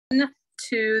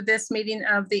to this meeting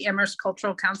of the Amherst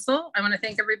Cultural Council. I want to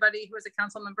thank everybody who is a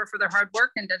council member for their hard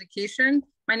work and dedication.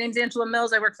 My name is Angela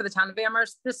Mills. I work for the town of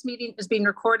Amherst. This meeting is being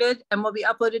recorded and will be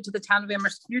uploaded to the town of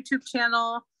Amherst YouTube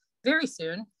channel very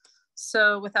soon.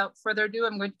 So without further ado,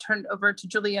 I'm going to turn it over to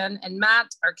Julianne and Matt,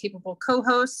 our capable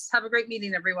co-hosts. Have a great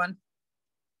meeting, everyone.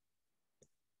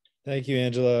 Thank you,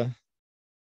 Angela.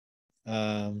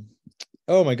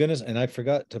 Oh my goodness, and I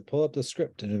forgot to pull up the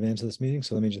script in advance of this meeting,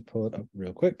 so let me just pull it up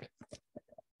real quick.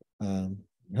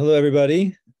 Hello,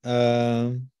 everybody.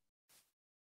 Oh,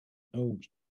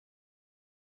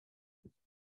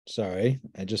 sorry,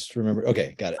 I just remembered.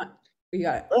 Okay, got it. You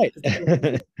got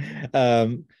it.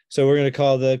 Right. So we're going to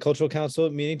call the Cultural Council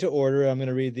meeting to order. I'm going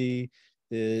to read the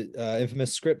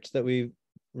infamous script that we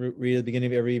read at the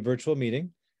beginning of every virtual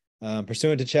meeting.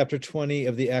 Pursuant to Chapter 20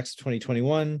 of the Acts of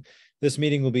 2021, this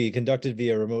meeting will be conducted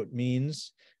via remote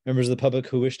means. Members of the public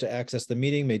who wish to access the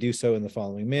meeting may do so in the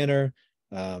following manner: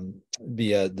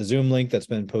 via the Zoom link that's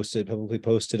been publicly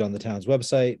posted on the town's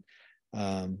website.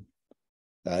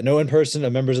 No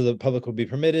in-person members of the public will be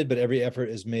permitted, but every effort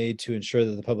is made to ensure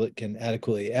that the public can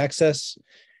adequately access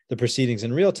the proceedings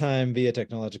in real time via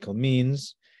technological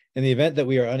means. In the event that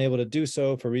we are unable to do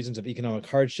so for reasons of economic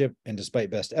hardship and despite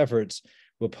best efforts,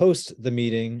 we'll post the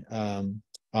meeting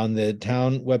on the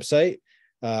town website,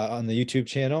 on the YouTube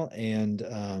channel, and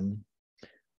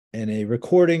a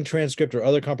recording, transcript, or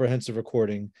other comprehensive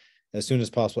recording as soon as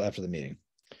possible after the meeting.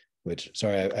 Which,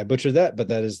 sorry, I butchered that, but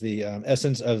that is the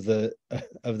essence of the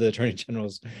Attorney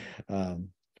General's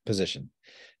position.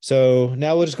 So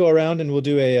now we'll just go around and we'll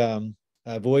do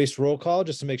a voice roll call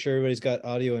just to make sure everybody's got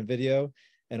audio and video.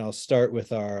 And I'll start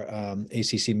with our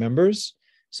ACC members.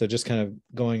 So just kind of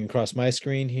going across my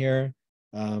screen here.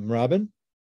 Robin,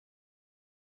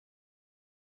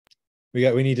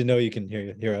 we need to know you can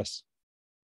hear us.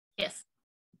 Yes.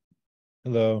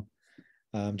 Hello,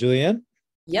 Julianne.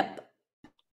 Yep.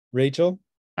 Rachel.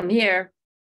 I'm here.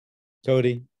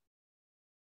 Cody.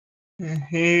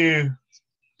 Here.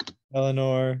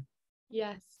 Eleanor.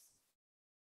 Yes.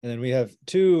 And then we have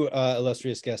two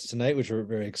illustrious guests tonight, which we're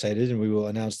very excited, and we will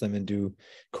announce them in due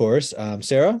course.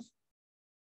 Sarah.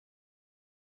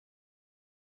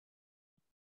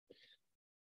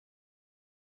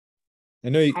 I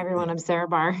know you. Hi, everyone. I'm Sarah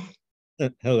Barr.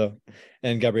 Hello.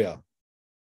 And Gabrielle.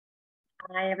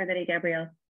 Hi, everybody. Gabrielle.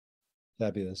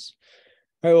 Fabulous.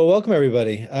 All right. Well, welcome,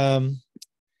 everybody.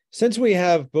 Since we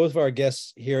have both of our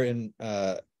guests here,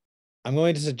 I'm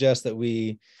going to suggest that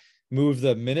we move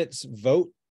the minutes vote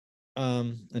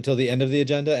until the end of the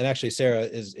agenda. And actually, Sarah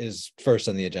is first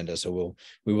on the agenda, so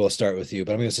we will start with you.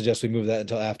 But I'm going to suggest we move that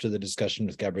until after the discussion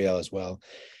with Gabrielle as well,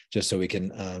 just so we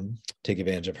can take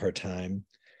advantage of her time.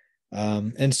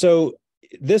 And so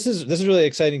this is really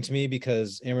exciting to me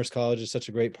because Amherst College is such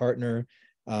a great partner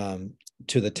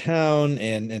to the town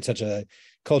and such a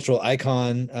cultural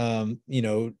icon,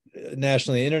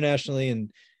 nationally, internationally,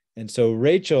 and so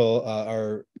Rachel,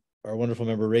 our wonderful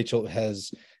member Rachel,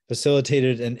 has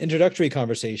facilitated an introductory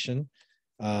conversation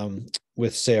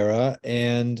with Sarah,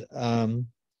 and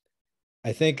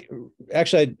I think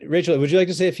actually, Rachel, would you like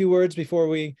to say a few words before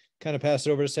we kind of pass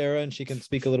it over to Sarah, and she can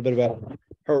speak a little bit about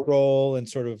her role and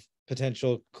sort of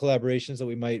potential collaborations that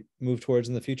we might move towards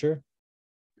in the future?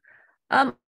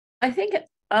 I think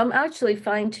I'm actually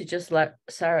fine to just let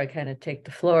Sarah kind of take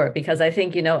the floor, because I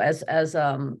think, as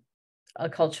a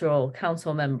cultural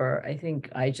council member, I think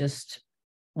I just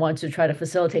want to try to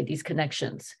facilitate these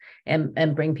connections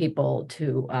and bring people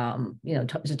to,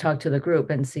 to talk to the group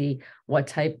and see what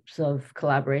types of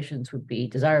collaborations would be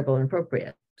desirable and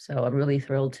appropriate. So I'm really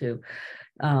thrilled to,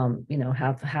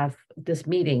 have this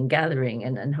meeting gathering,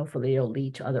 and hopefully it'll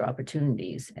lead to other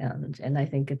opportunities. And I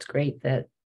think it's great that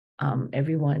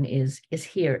everyone is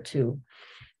here to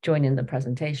join in the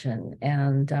presentation.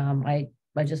 And I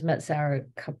just met Sarah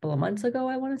a couple of months ago,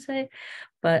 I want to say,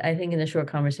 but I think in the short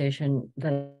conversation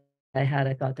that I had,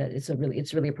 I thought that it's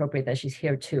really appropriate that she's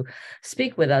here to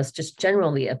speak with us just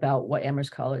generally about what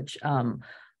Amherst College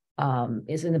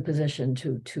is in a position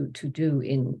to do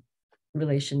in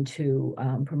relation to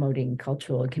promoting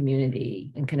cultural and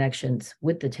community and connections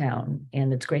with the town.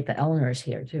 And it's great that Eleanor is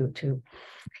here to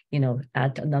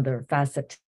add another facet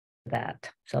to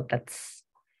that. So that's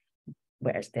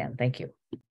where I stand. Thank you.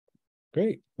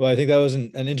 Great. Well, I think that was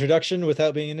an introduction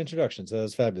without being an introduction. So that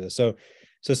was fabulous. So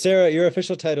Sarah, your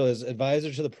official title is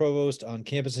Advisor to the Provost on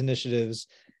Campus Initiatives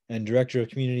and Director of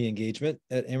Community Engagement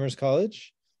at Amherst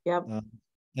College. Yep.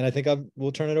 And I think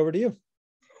we'll turn it over to you.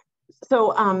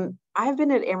 So I've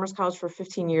been at Amherst College for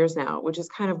 15 years now, which is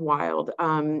kind of wild.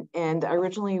 And I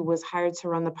originally was hired to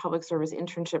run the public service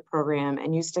internship program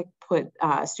and used to put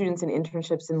students in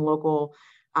internships in local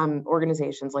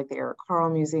organizations like the Eric Carle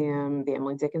Museum, the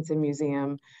Emily Dickinson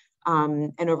Museum.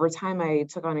 And over time, I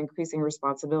took on increasing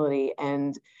responsibility.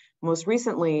 And most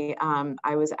recently,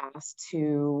 I was asked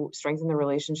to strengthen the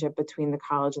relationship between the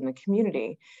college and the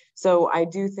community. So I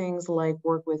do things like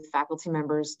work with faculty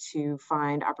members to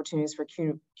find opportunities for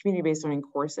community-based learning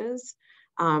courses.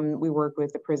 We work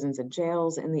with the prisons and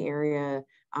jails in the area.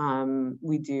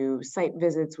 We do site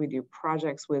visits. We do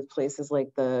projects with places like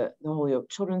the Holyoke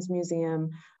Children's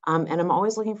Museum. And I'm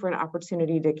always looking for an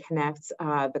opportunity to connect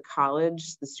the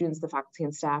college, the students, the faculty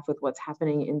and staff with what's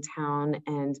happening in town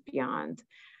and beyond.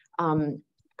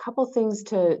 Couple things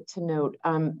to note.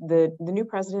 The new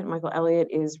president, Michael Elliott,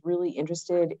 is really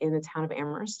interested in the town of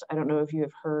Amherst. I don't know if you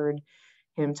have heard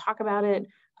him talk about it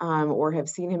or have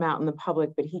seen him out in the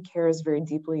public, but he cares very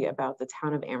deeply about the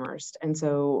town of Amherst. And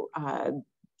so I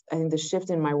think the shift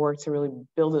in my work to really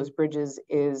build those bridges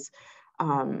is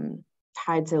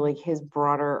tied to like his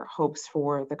broader hopes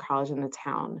for the college and the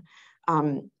town.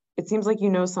 It seems like you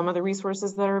know some of the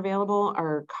resources that are available.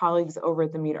 Our colleagues over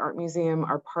at the Mead Art Museum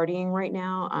are partying right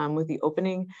now with the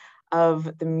opening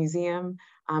of the museum,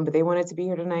 but they wanted to be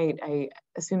here tonight. I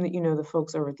assume that you know the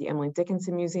folks over at the Emily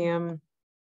Dickinson Museum.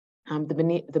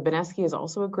 The Benesky is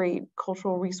also a great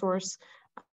cultural resource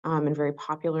and very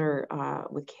popular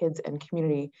with kids and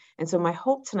community. And so my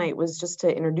hope tonight was just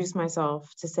to introduce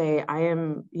myself, to say I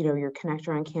am, your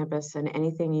connector on campus, and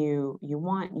anything you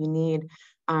want, you need,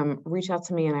 reach out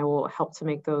to me and I will help to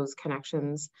make those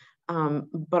connections.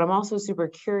 But I'm also super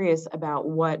curious about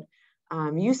what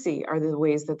you see are the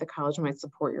ways that the college might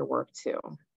support your work too.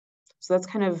 So that's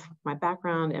kind of my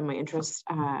background and my interest,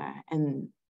 and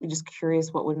I'm just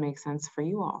curious what would make sense for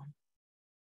you all.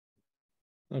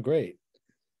 Oh, great.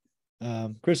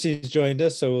 Christy's joined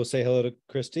us, so we'll say hello to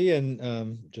Christy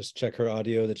and just check her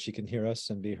audio that she can hear us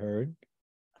and be heard.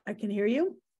 I can hear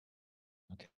you.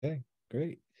 Okay,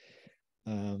 great.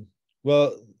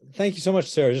 Well, thank you so much,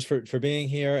 Sarah, just for being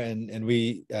here. And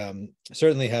we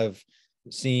certainly have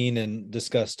seen and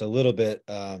discussed a little bit,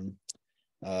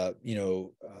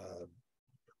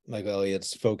 Michael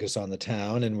Elliott's focus on the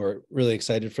town, and we're really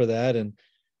excited for that. And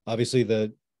obviously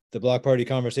the block party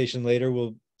conversation later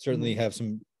will certainly have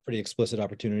some pretty explicit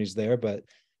opportunities there, but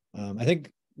I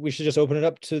think we should just open it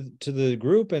up to the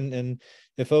group, and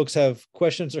if folks have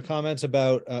questions or comments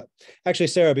about, actually,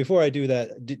 Sarah, before I do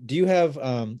that, do you have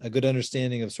a good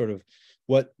understanding of sort of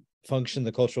what function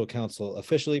the Cultural Council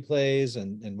officially plays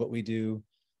and what we do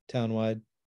townwide?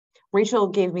 Rachel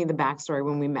gave me the backstory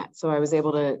when we met, so I was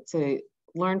able to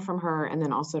learn from her and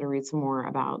then also to read some more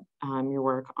about your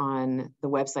work on the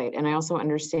website. And I also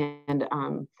understand,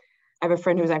 I have a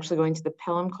friend who's actually going to the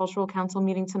Pelham Cultural Council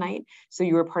meeting tonight. So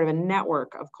you were part of a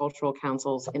network of cultural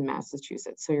councils in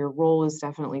Massachusetts. So your role is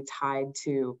definitely tied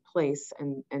to place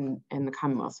and the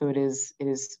Commonwealth. So it is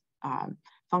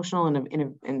functional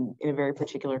in a very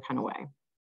particular kind of way.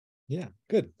 Yeah,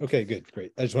 good. Okay, good,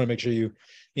 great. I just want to make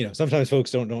sure sometimes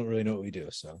folks don't really know what we do.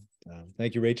 So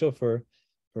thank you, Rachel, for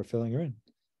filling her in.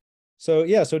 So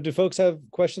yeah, so do folks have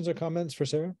questions or comments for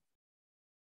Sarah?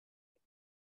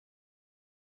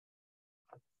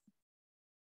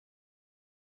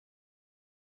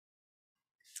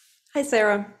 Hi,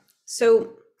 Sarah.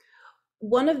 So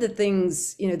one of the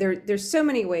things, there's so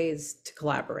many ways to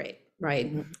collaborate,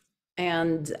 right? Mm-hmm.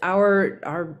 And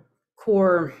our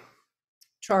core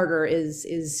charter is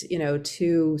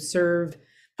to serve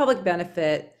public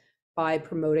benefit by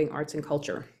promoting arts and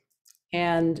culture.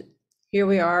 And here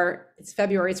we are, it's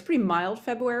February, it's pretty mild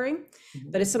February,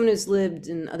 but as someone who's lived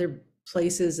in other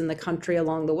places in the country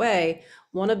along the way,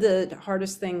 one of the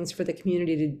hardest things for the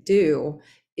community to do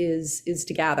is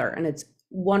to gather. And it's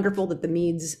wonderful that the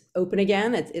Mead's open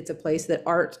again. It's a place that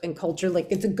art and culture, like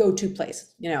it's a go-to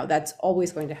place, that's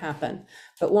always going to happen.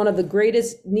 But one of the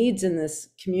greatest needs in this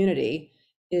community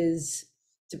is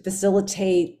to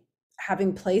facilitate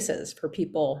having places for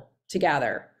people to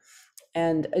gather.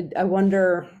 And I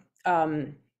wonder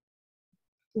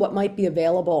what might be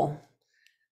available,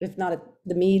 if not at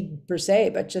the Mead per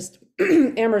se, but just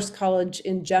Amherst College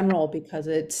in general, because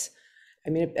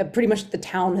pretty much the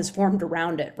town has formed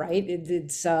around it, right?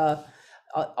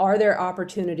 Are there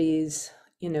opportunities,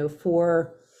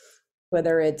 for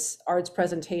whether it's arts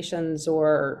presentations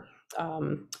or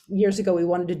years ago we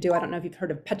wanted to do, I don't know if you've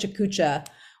heard of Pechakucha.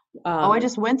 I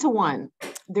just went to one.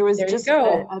 There was just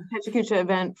a Pechakucha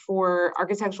event for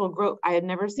architectural growth. I had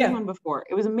never seen one before.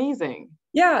 It was amazing.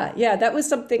 Yeah, that was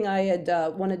something I had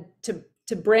wanted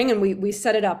bring, and we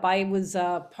set it up. I was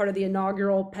part of the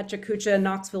inaugural Pecha Kucha in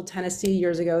Knoxville, Tennessee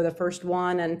years ago, the first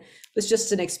one, and it was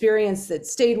just an experience that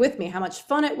stayed with me, how much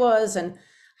fun it was and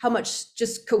how much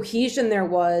just cohesion there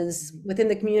was within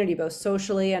the community, both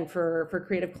socially and for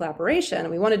creative collaboration. And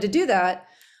we wanted to do that.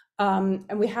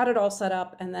 And we had it all set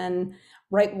up. And then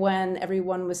right when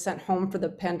everyone was sent home for the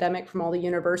pandemic from all the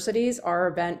universities, our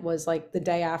event was like the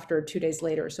day after, 2 days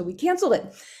later. So we canceled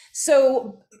it.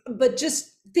 So, but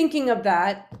just thinking of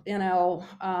that, you know,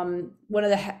 one of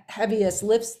the heaviest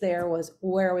lifts there was,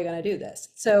 where are we going to do this?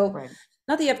 So Right.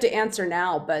 not that you have to answer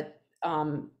now, but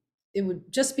it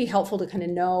would just be helpful to kind of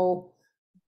know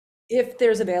if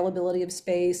there's availability of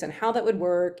space and how that would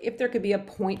work, if there could be a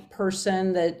point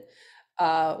person that,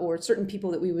 or certain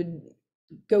people that we would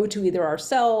go to either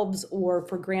ourselves or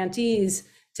for grantees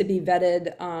to be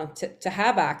vetted to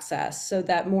have access so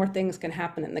that more things can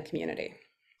happen in the community.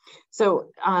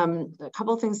 So a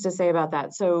couple of things to say about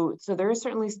that. So there is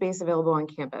certainly space available on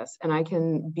campus, and I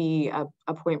can be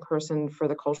a point person for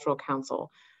the Cultural Council.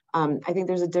 I think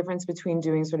there's a difference between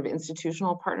doing sort of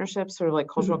institutional partnerships, sort of like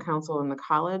Cultural Council in the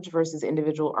college, versus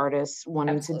individual artists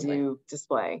wanting to do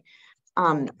display.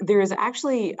 There is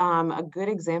actually a good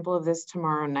example of this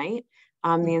tomorrow night.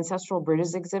 The Ancestral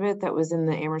Bridges exhibit that was in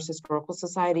the Amherst Historical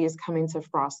Society is coming to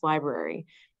Frost Library.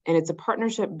 And it's a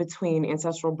partnership between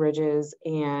Ancestral Bridges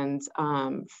and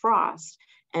Frost.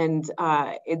 And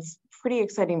it's pretty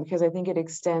exciting because I think it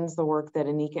extends the work that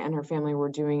Anika and her family were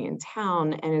doing in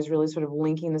town and is really sort of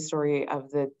linking the story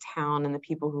of the town and the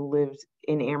people who lived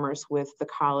in Amherst with the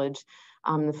college,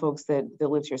 the folks that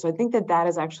lived here. So I think that that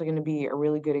is actually going to be a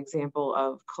really good example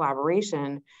of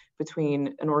collaboration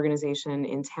between an organization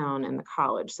in town and the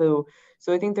college. So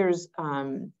I think there's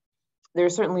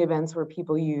certainly events where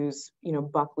people use, you know,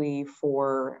 Buckley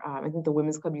for, I think the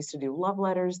Women's Club used to do love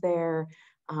letters there.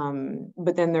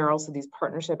 But then there are also these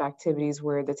partnership activities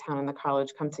where the town and the college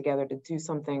come together to do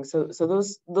something. So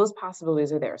those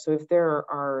possibilities are there. So if there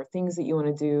are things that you want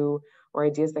to do or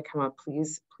ideas that come up,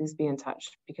 please be in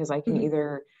touch, because I can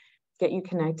either get you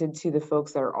connected to the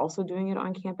folks that are also doing it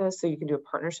on campus, so you can do a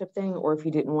partnership thing, or if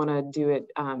you didn't want to do it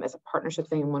as a partnership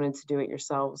thing and wanted to do it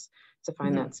yourselves, to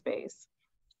find that space.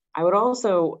 I would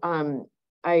also,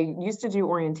 I used to do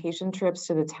orientation trips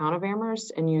to the town of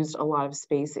Amherst and used a lot of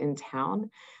space in town.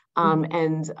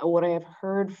 And what I have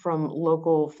heard from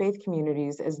local faith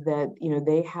communities is that, you know,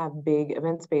 they have big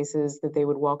event spaces that they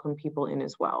would welcome people in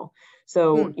as well.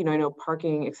 So, you know, I know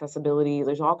parking, accessibility,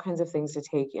 there's all kinds of things to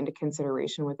take into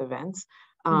consideration with events.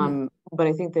 But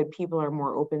I think that people are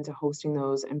more open to hosting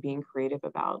those and being creative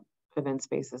about event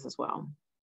spaces as well.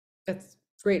 That's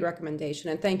great recommendation,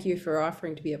 and thank you for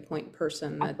offering to be a point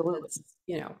person. That's,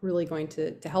 you know, really going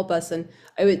to help us. And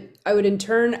I would in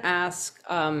turn ask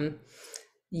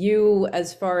you,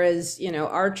 as far as, you know,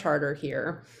 our charter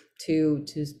here to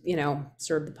you know,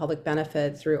 serve the public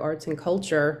benefit through arts and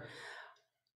culture,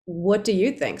 what do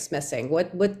you think's missing?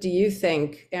 What do you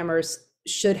think Amherst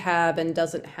should have and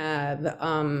doesn't have?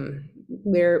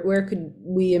 Where could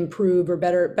we improve or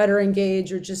better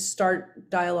engage or just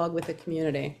start dialogue with the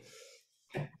community?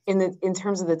 In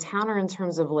terms of the town, or in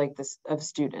terms of like this of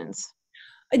students?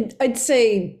 I'd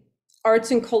say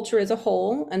arts and culture as a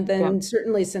whole, and then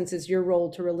certainly, since it's your role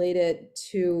to relate it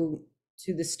to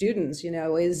the students, you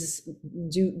know,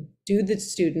 do the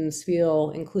students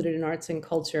feel included in arts and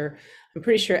culture? I'm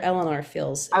pretty sure Eleanor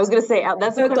feels. I was going to say,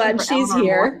 that's so glad she's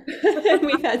here.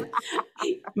 We've had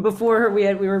before her.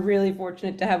 We were really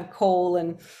fortunate to have Cole,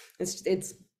 and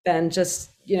it's been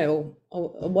just, you know,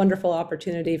 a wonderful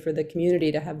opportunity for the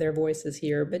community to have their voices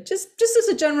here. But just as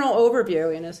a general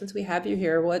overview, you know, since we have you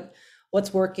here,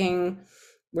 what's working,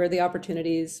 where are the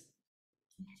opportunities?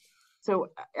 So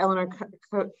Eleanor,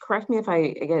 correct me if I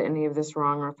get any of this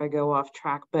wrong or if I go off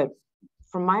track, but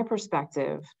from my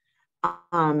perspective,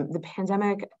 the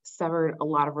pandemic severed a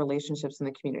lot of relationships in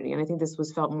the community. And I think this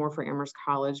was felt more for Amherst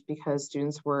College because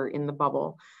students were in the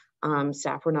bubble.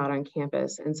 Staff were not on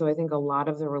campus. And so I think a lot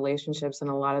of the relationships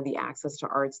and a lot of the access to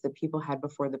arts that people had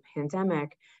before the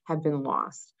pandemic have been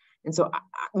lost. And so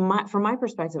from my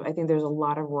perspective, I think there's a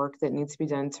lot of work that needs to be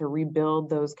done to rebuild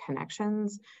those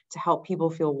connections, to help people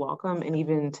feel welcome, and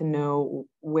even to know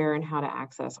where and how to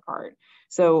access art.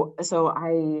 So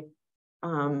I,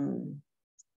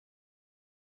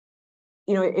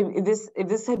 you know, if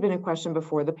this had been a question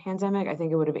before the pandemic, I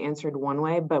think it would have answered one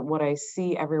way. But what I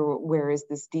see everywhere is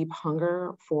this deep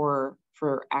hunger for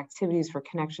activities, for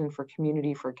connection, for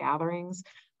community, for gatherings,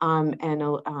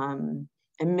 and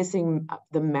missing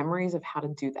the memories of how to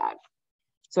do that.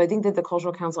 So I think that the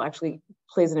Cultural Council actually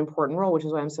plays an important role, which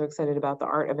is why I'm so excited about the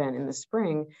art event in the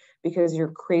spring, because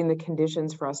you're creating the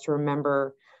conditions for us to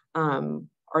remember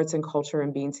arts and culture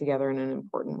and being together in an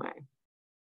important way.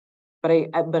 But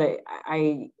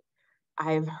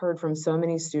I've heard from so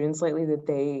many students lately that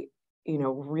they,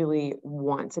 really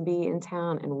want to be in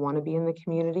town and want to be in the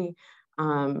community,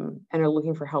 and are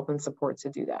looking for help and support to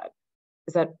do that.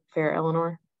 Is that fair,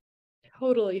 Eleanor?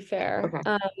 Totally fair. Okay.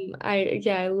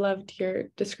 I loved your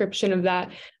description of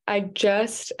that. I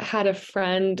just had a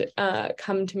friend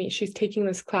come to me. She's taking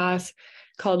this class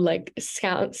called like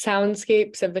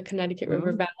Soundscapes of the Connecticut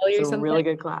River Valley or something. It's a really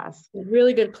good class.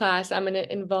 Really good class. And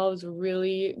it involves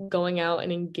really going out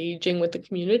and engaging with the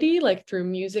community, like through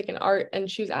music and art. And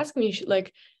she was asking me, she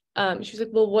was like,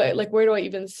 well, where do I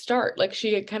even start? Like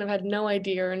she kind of had no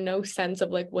idea or no sense of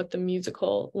like what the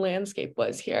musical landscape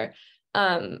was here.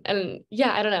 And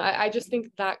yeah, I don't know. I just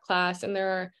think that class, and there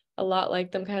are a lot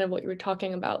like them, kind of what you were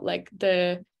talking about, like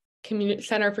the community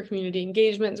center for community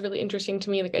engagement is really interesting to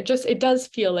me. Like it does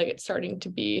feel like it's starting to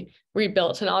be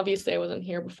rebuilt. And obviously I wasn't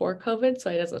here before COVID,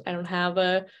 so I don't have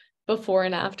a before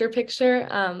and after picture.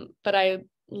 But I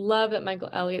love that Michael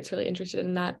Elliott's really interested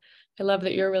in that. I love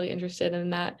that you're really interested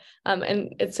in that.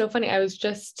 And it's so funny. I was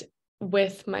just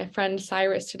with my friend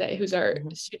Cyrus today, who's our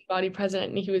student body president,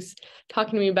 and he was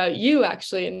talking to me about you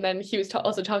actually. And then he was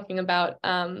also talking about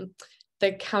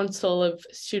the Council of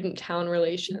Student Town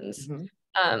Relations.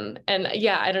 And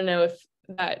yeah, I don't know if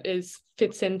that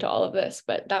fits into all of this,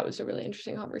 but that was a really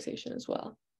interesting conversation as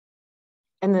well.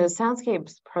 And the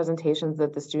soundscapes presentations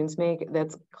that the students make,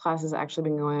 that class has actually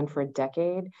been going on for a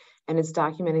decade, and it's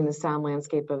documenting the sound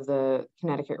landscape of the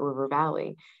Connecticut River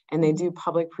Valley. And they do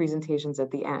public presentations at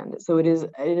the end. So it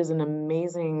is an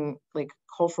amazing like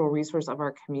cultural resource of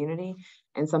our community,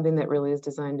 and something that really is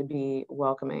designed to be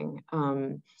welcoming.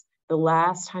 The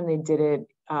last time they did it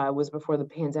was before the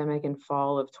pandemic in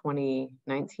fall of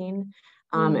 2019.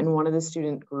 And one of the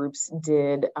student groups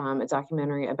did a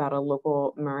documentary about a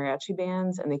local mariachi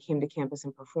bands, and they came to campus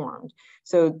and performed.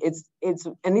 So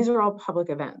and these are all public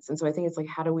events. And so I think it's like,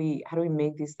 how do we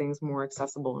make these things more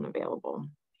accessible and available?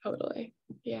 Totally.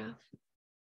 Yeah.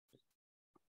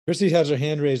 Christy has her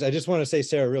hand raised. I just want to say,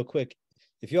 Sarah, real quick,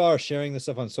 if you all are sharing this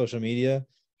stuff on social media,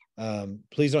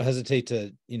 please don't hesitate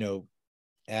to,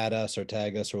 add us or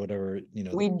tag us or whatever,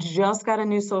 We just got a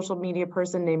new social media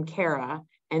person named Kara,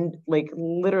 and like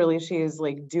literally she is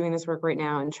like doing this work right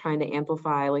now and trying to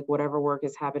amplify like whatever work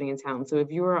is happening in town. So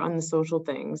if you are on the social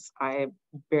things, I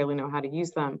barely know how to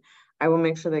use them, I will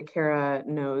make sure that Kara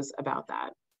knows about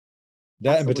that.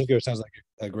 That in particular sounds like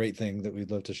a great thing that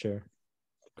we'd love to share.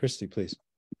 Christy, please.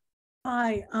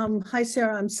 Hi,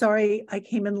 Sarah. I'm sorry I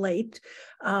came in late.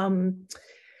 I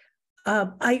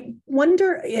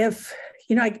wonder if,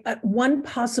 one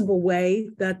possible way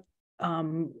that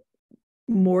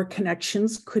more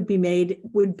connections could be made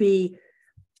would be,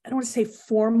 I don't want to say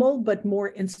formal, but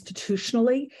more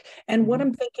institutionally. And what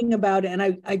I'm thinking about,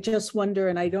 and I just wonder,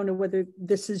 and I don't know whether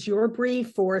this is your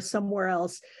brief or somewhere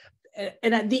else,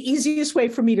 and the easiest way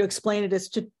for me to explain it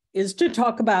is to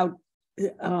talk about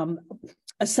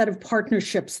a set of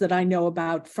partnerships that I know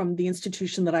about from the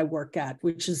institution that I work at,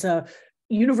 which is a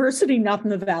university not in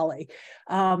the Valley,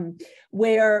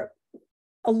 where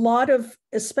a lot of,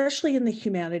 especially in the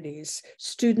humanities,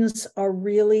 students are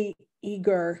really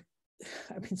eager.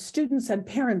 Students and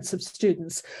parents of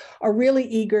students are really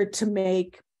eager to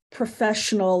make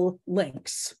professional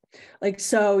links. Like,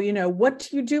 so, what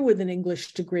do you do with an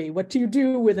English degree? What do you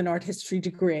do with an art history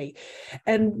degree?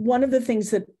 And one of the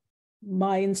things that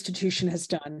my institution has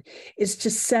done is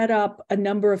to set up a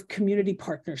number of community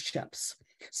partnerships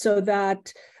so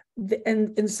that,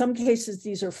 and in some cases,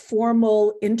 these are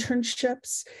formal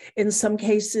internships. In some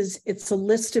cases, it's a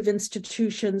list of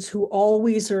institutions who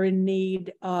always are in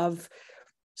need of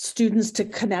students to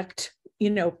connect,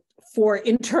 for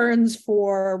interns,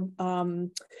 for,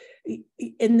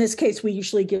 in this case, we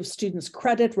usually give students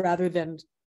credit rather than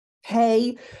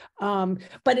pay,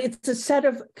 but it's a set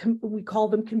of, we call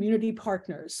them community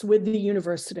partners with the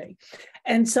university.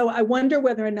 And so I wonder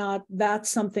whether or not that's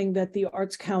something that the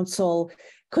Arts Council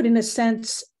could, in a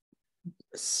sense,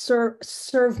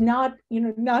 serve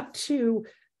not to,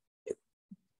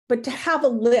 but to have a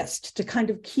list to kind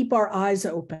of keep our eyes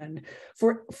open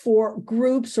for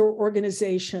groups or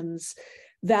organizations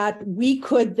that we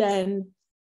could then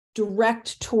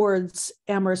direct towards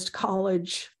Amherst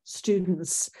College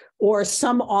students or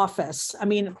some office.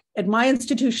 At my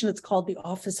institution, it's called the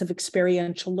Office of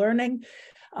Experiential Learning.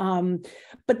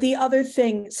 But the other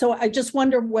thing, so I just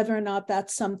wonder whether or not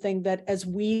that's something that, as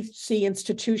we see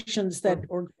institutions that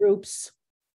or groups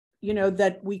you know,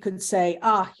 that we could say,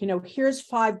 you know, here's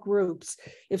 5 groups.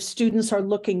 If students are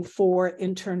looking for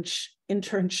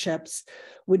internships,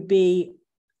 would be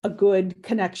a good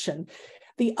connection.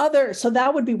 The other, so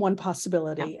that would be one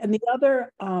possibility. And the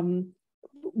other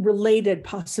related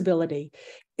possibility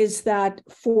is that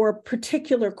for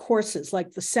particular courses,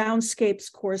 like the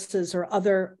soundscapes courses or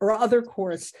other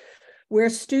course, where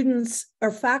students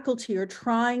or faculty are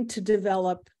trying to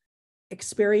develop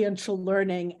experiential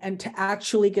learning and to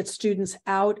actually get students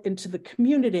out into the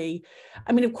community.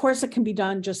 I mean, of course, it can be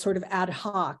done just sort of ad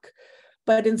hoc,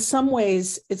 but in some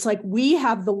ways, it's like we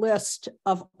have the list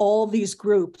of all these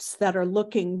groups that are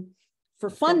looking for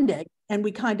funding, and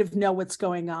we kind of know what's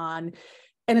going on.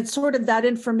 And it's sort of that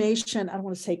information, I don't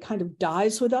want to say kind of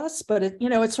dies with us, but it, you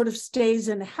know, it sort of stays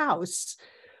in house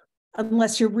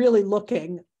unless you're really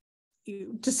looking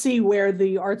to see where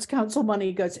the Arts Council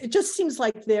money goes. It just seems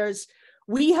like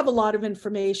we have a lot of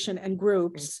information and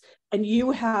groups, and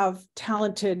you have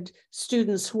talented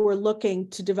students who are looking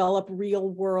to develop real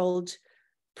world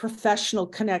professional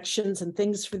connections and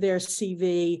things for their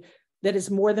CV that is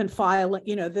more than filing,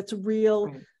 you know, that's real.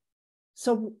 Right.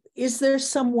 So is there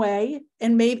some way,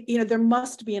 and maybe, you know, there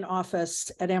must be an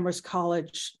office at Amherst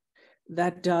College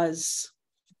that does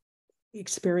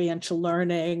experiential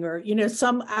learning or, you know,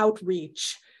 some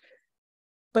outreach,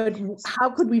 but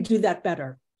how could we do that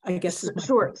better? I guess.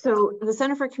 Sure. So the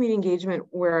Center for Community Engagement,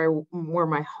 where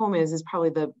my home is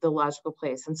probably the logical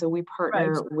place. And so we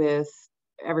partner with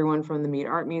everyone from the Mead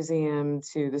Art Museum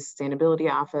to the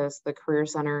Sustainability Office, the Career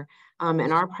Center,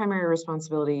 and our primary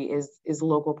responsibility is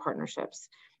local partnerships.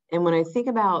 And when I think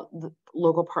about the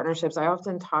local partnerships, I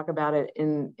often talk about it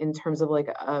in terms of like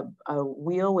a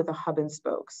wheel with a hub and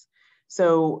spokes.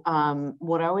 So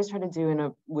what I always try to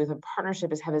do with a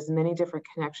partnership is have as many different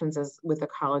connections as with the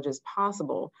college as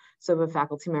possible. So if a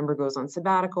faculty member goes on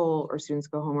sabbatical or students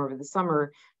go home over the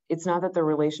summer, it's not that the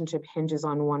relationship hinges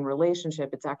on one relationship.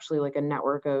 It's actually like a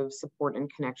network of support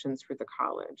and connections for the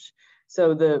college.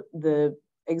 So the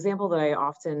example that I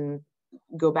often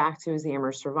go back to is the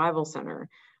Amherst Survival Center.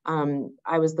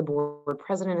 I was the board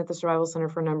president at the Survival Center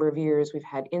for a number of years. We've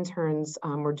had interns.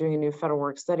 We're doing a new federal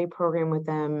work study program with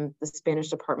them. The Spanish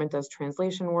department does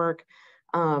translation work.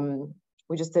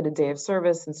 We just did a day of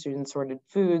service and students sorted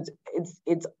foods.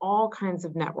 It's all kinds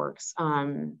of networks.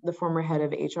 The former head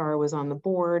of HR was on the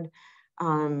board.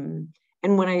 And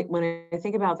when I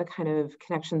think about the kind of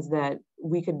connections that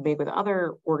we could make with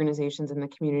other organizations in the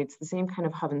community, it's the same kind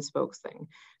of hub and spokes thing.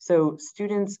 So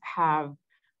students have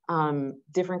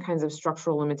different kinds of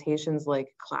structural limitations, like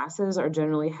classes are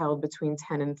generally held between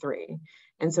 10 and 3.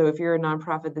 And so if you're a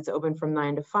nonprofit that's open from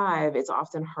 9 to 5, it's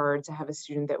often hard to have a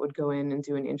student that would go in and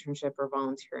do an internship or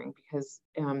volunteering because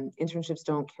internships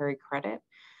don't carry credit,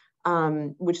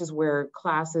 which is where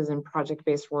classes and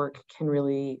project-based work can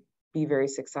really be very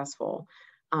successful.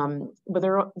 But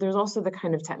there's also the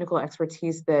kind of technical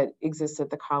expertise that exists at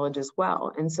the college as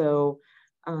well. And so,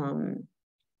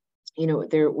 you know,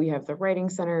 we have the writing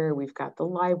center, we've got the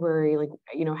library, like,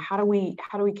 you know, how do we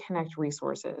connect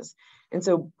resources? And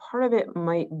so part of it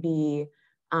might be,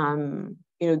 you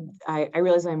know, I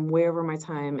realize I'm way over my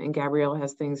time and Gabrielle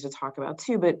has things to talk about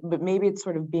too, but maybe it's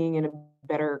sort of being in a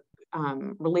better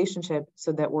relationship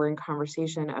so that we're in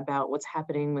conversation about what's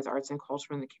happening with arts and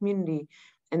culture in the community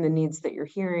and the needs that you're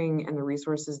hearing and the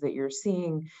resources that you're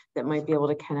seeing that might be able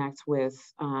to connect with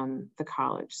the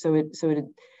college.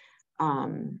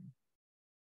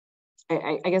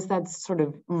 I guess that's sort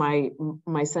of my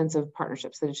sense of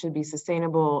partnerships, that it should be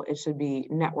sustainable, it should be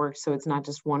networked, so it's not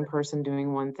just one person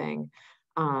doing one thing.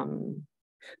 But and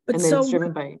then so it's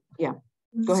driven by, yeah.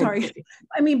 Go ahead. Sorry.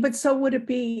 I mean, but so would it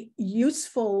be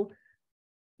useful?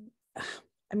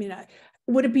 I mean,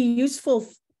 would it be useful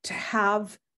to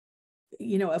have,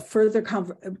 you know, a further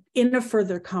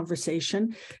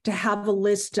conversation to have a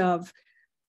list of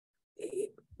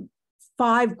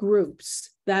 5 groups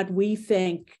that we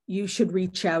think you should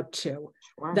reach out to?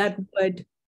 Sure. That would,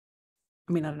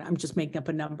 I mean, I don't know, I'm just making up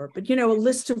a number, but, you know, a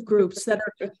list of groups that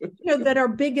are, you know, that are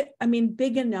big, I mean,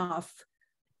 big enough.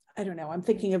 I don't know, I'm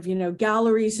thinking of, you know,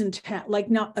 galleries in town, like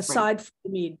not aside from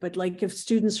the Mead, but like if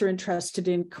students are interested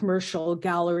in commercial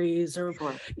galleries or,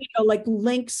 sure, you know, like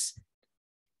links,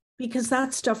 because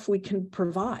that's stuff we can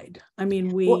provide. I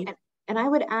mean, and I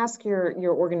would ask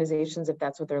your organizations if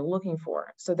that's what they're looking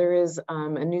for. So there is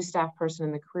a new staff person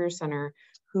in the Career Center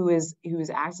who is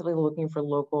actively looking for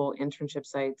local internship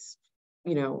sites,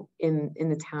 you know, in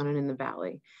the town and in the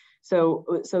valley. So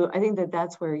I think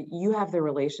that's where you have the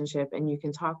relationship and you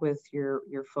can talk with your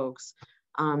folks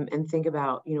and think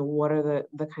about, you know, what are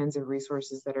the kinds of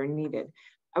resources that are needed.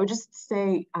 I would just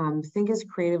say, think as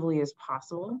creatively as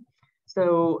possible.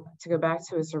 So to go back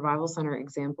to a survival center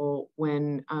example,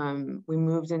 when we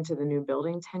moved into the new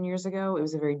building 10 years ago, it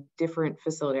was a very different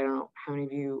facility. I don't know how many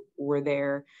of you were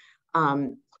there,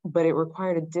 but it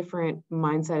required a different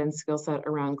mindset and skill set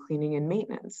around cleaning and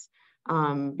maintenance,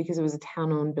 because it was a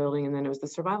town-owned building, and then it was the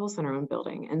survival center-owned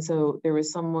building. And so there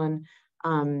was someone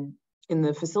in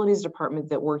the facilities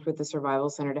department that worked with the survival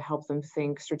center to help them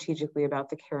think strategically about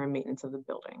the care and maintenance of the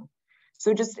building.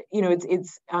 So just, you know,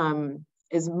 it's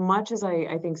as much as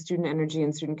I think student energy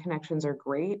and student connections are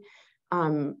great,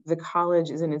 the college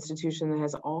is an institution that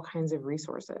has all kinds of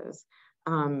resources.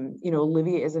 You know,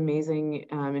 Olivia is amazing,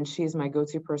 and she's my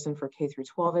go-to person for K through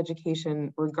 12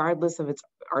 education, regardless of its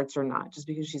arts or not, just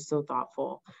because she's so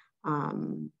thoughtful.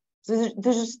 So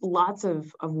there's just lots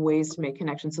of ways to make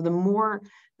connections. So the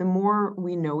more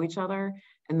we know each other,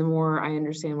 and the more I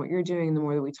understand what you're doing, the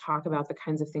more that we talk about the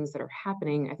kinds of things that are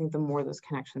happening, I think the more those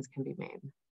connections can be made.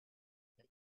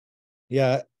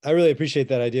 Yeah, I really appreciate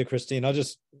that idea, Christine. I'll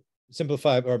just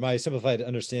simplify, or my simplified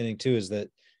understanding too is that,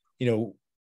 you know,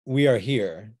 we are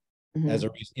here as a,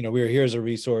 you know, we are here as a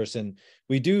resource, and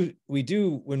we do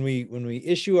when we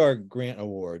issue our grant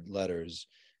award letters,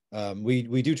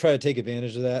 we do try to take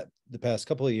advantage of that the past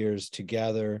couple of years to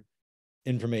gather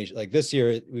information. Like this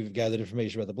year, we've gathered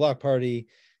information about the block party.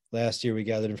 Last year, we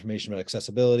gathered information about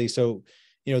accessibility. So,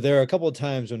 you know, there are a couple of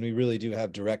times when we really do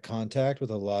have direct contact with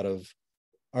a lot of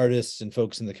artists and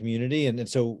folks in the community, and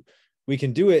so we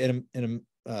can do it in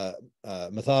a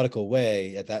methodical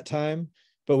way at that time.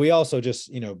 But we also just,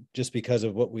 you know, just because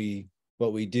of what we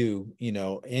do, you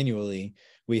know, annually,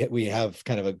 we have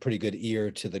kind of a pretty good ear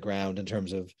to the ground in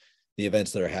terms of the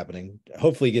events that are happening,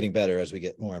 hopefully getting better as we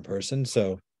get more in person.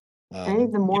 So I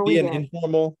think the more we get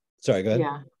informal, sorry, go ahead.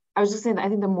 Yeah, I was just saying that I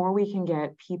think the more we can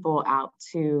get people out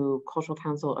to cultural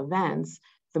council events,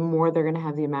 the more they're going to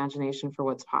have the imagination for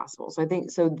what's possible. So I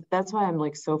think, so that's why I'm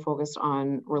like so focused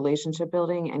on relationship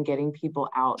building and getting people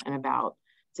out and about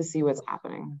to see what's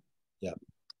happening. Yeah.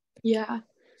 Yeah.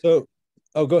 So,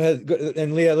 oh, go ahead.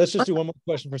 And Leah, let's just do one more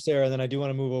question for Sarah, and then I do want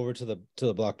to move over to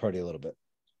the block party a little bit.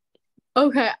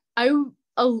 Okay.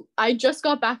 I just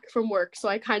got back from work, so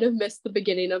I kind of missed the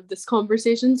beginning of this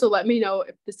conversation. So let me know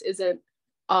if this isn't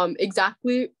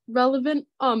exactly relevant.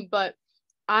 But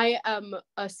I am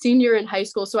a senior in high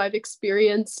school, so I've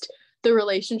experienced the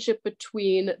relationship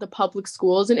between the public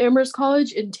schools and Amherst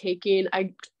College in taking,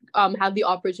 I had the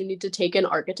opportunity to take an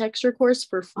architecture course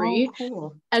for free. Oh,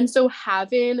 cool. And so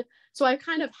I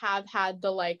kind of have had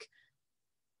the like,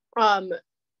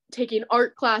 taking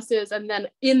art classes, and then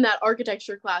in that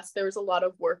architecture class, there was a lot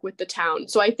of work with the town.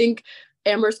 So I think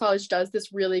Amherst College does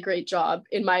this really great job,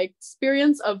 in my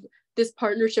experience, of this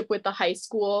partnership with the high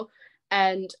school.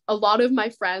 And a lot of my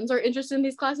friends are interested in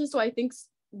these classes. So I think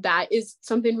that is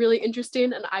something really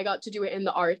interesting. And I got to do it in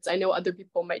the arts. I know other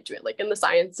people might do it like in the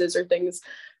sciences or things,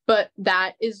 but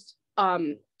that is,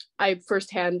 I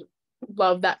firsthand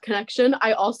love that connection.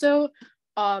 I also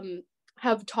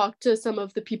have talked to some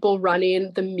of the people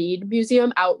running the Mead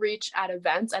Museum outreach at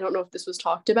events. I don't know if this was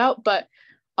talked about, but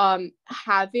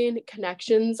having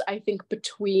connections, I think,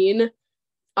 between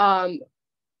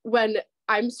when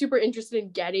I'm super interested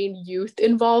in getting youth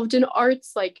involved in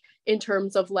arts, like in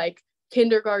terms of like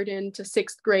kindergarten to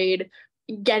 6th grade,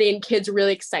 getting kids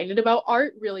really excited about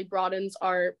art really broadens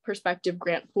our prospective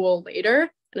grant pool later.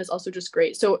 And it's also just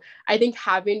great. So I think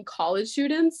having college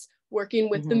students working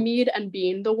with the Mead and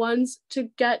being the ones to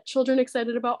get children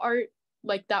excited about art,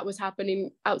 like that was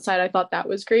happening outside. I thought that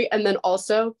was great. And then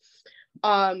also,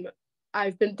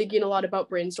 I've been thinking a lot about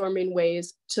brainstorming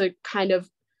ways to kind of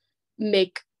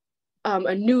make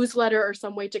a newsletter or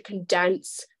some way to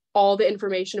condense all the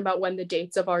information about when the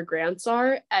dates of our grants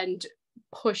are and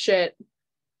push it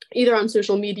either on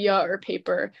social media or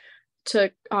paper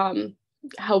to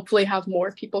hopefully have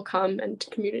more people come and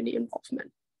community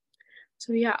involvement.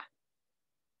 So yeah.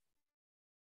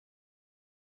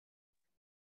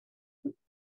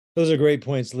 Those are great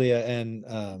points, Leah.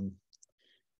 And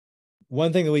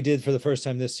one thing that we did for the first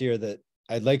time this year that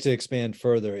I'd like to expand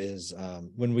further is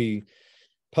when we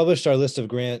published our list of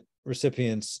grant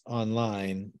recipients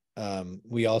online,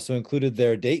 we also included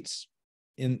their dates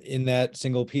in that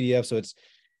single PDF. So it's,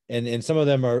 and some of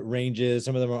them are ranges,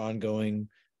 some of them are ongoing,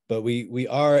 but we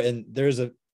are, and there's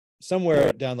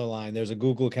somewhere down the line, there's a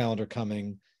Google Calendar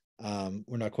coming.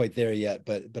 We're not quite there yet,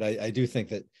 but I do think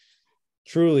that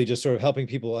truly just sort of helping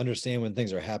people understand when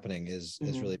things are happening is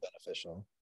really beneficial.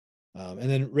 And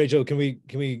then Rachel, can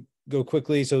we go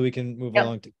quickly so we can move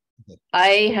along to?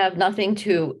 I have nothing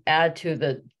to add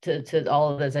to to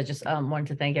all of this. I just wanted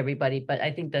to thank everybody. But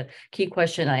I think the key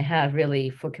question I have really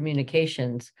for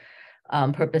communications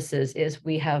purposes is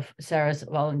we have Sarah's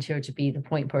volunteered to be the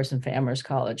point person for Amherst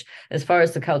College. As far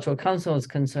as the Cultural Council is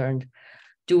concerned,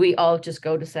 do we all just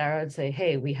go to Sarah and say,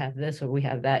 hey, we have this or we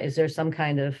have that? Is there some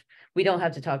kind of, we don't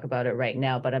have to talk about it right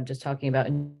now, but I'm just talking about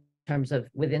in terms of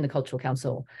within the Cultural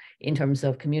Council, in terms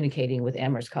of communicating with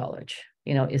Amherst College,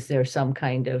 is there some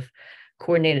kind of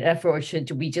coordinated effort, or should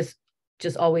we just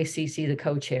always CC the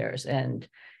co-chairs? And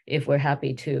if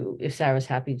Sarah's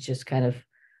happy to just kind of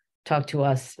talk to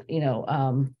us,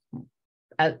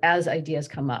 as ideas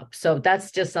come up. So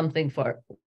that's just something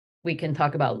we can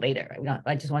talk about later.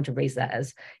 I just want to raise that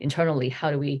as internally,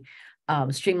 how do we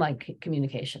streamline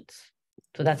communications?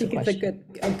 So that's I think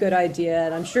it's a good idea.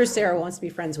 And I'm sure Sarah wants to be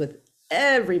friends with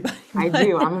everybody. I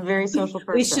do. I'm a very social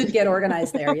person. We should get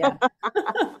organized there. Yeah.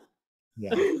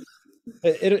 Yeah.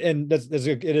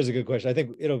 It is a good question. I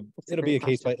think it'll be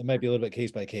it might be a little bit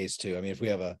case by case too. I mean, if we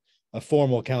have a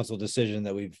formal council decision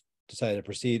that we've decided to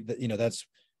proceed, that, that's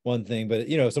one thing, but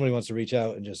if somebody wants to reach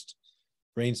out and just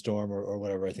brainstorm or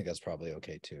whatever, I think that's probably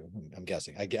okay too. I'm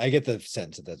guessing. I get the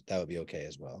sense that would be okay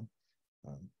as well.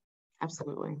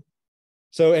 Absolutely.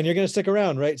 So, and you're going to stick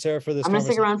around, right, Sarah, for this? I'm going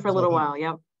to stick around for a little while.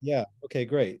 Yep. Yeah. Okay,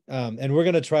 great. And we're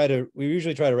going to we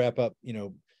usually try to wrap up,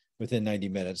 within 90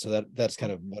 minutes. So that's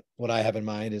kind of what I have in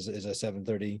mind is a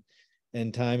 7:30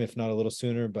 end time, if not a little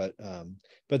sooner. But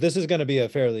this is going to be a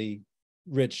fairly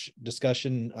rich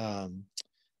discussion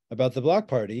about the block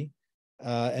party.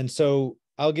 And so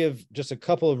I'll give just a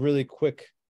couple of really quick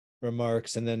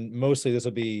remarks, and then mostly this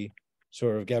will be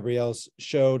sort of Gabrielle's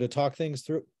show to talk things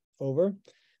through over.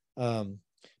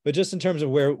 But just in terms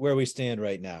of where we stand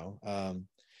right now.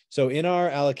 So in our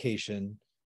allocation,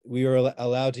 we were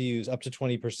allowed to use up to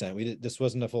 20%. This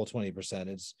wasn't a full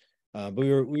 20%. But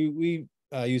we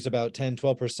used about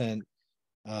 10-12%,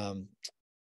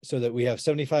 so that we have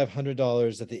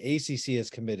 $7,500 that the ACC has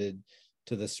committed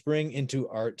to the Spring Into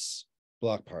Arts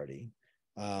block party.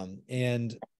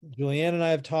 And Julianne and I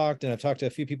have talked, and I've talked to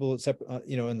a few people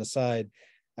on the side.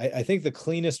 I think the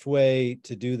cleanest way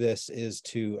to do this is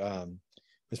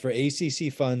for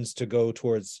ACC funds to go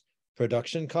towards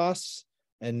production costs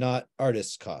and not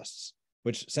artist costs,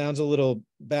 which sounds a little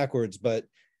backwards, but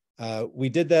we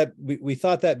did that. We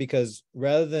thought that because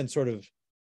rather than sort of,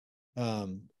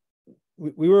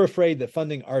 we were afraid that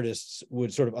funding artists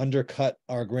would sort of undercut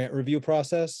our grant review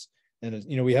process. And,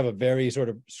 we have a very sort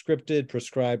of scripted,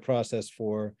 prescribed process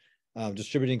for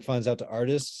distributing funds out to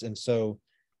artists. And so,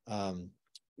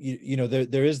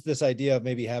 there is this idea of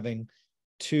maybe having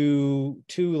two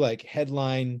like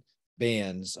headline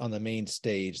bands on the main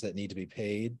stage that need to be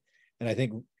paid. And I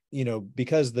think,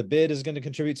 because the bid is going to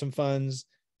contribute some funds,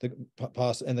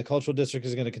 and the cultural district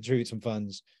is going to contribute some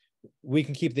funds, we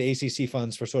can keep the ACC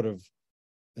funds for sort of,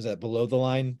 is that below the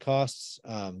line costs,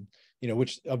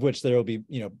 which there will be,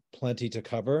 plenty to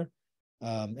cover.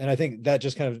 And I think that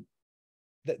just kind of,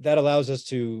 that allows us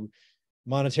to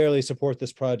monetarily support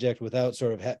this project without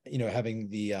sort of, having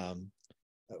the,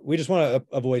 we just want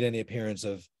to avoid any appearance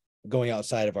of going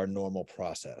outside of our normal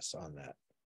process on that.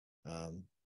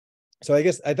 So I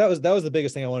guess that was the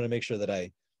biggest thing I wanted to make sure that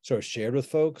I sort of shared with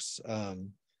folks.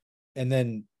 And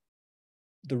then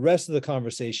the rest of the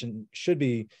conversation should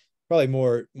be probably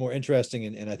more interesting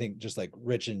and I think just like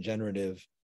rich and generative.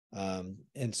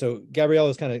 And so Gabrielle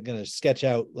is kind of going to sketch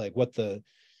out like what the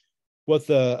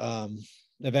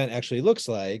event actually looks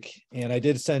like. And I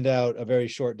did send out a very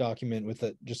short document with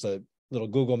just a little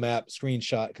Google map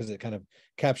screenshot, because it kind of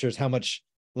captures how much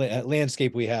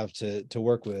landscape we have to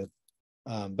work with.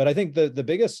 But I think the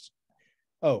biggest,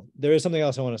 there is something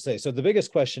else I want to say. So the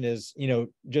biggest question is,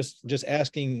 just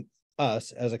asking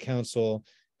us as a council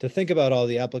to think about all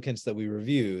the applicants that we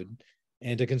reviewed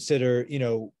and to consider,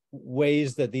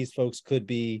 ways that these folks could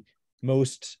be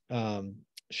most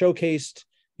showcased,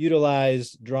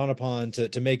 utilized, drawn upon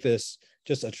to make this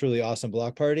just a truly awesome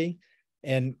block party.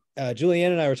 And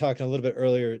Julianne and I were talking a little bit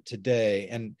earlier today,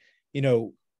 and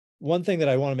one thing that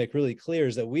I want to make really clear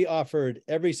is that we offered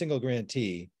every single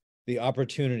grantee the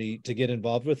opportunity to get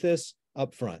involved with this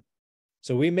up front.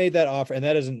 So we made that offer, and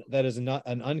that is not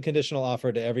an unconditional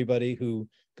offer to everybody who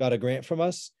got a grant from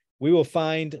us. We will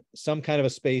find some kind of a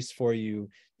space for you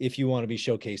if you want to be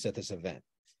showcased at this event.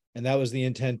 And that was the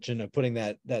intention of putting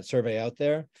that survey out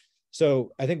there.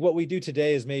 So I think what we do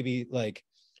today is maybe like,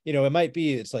 it might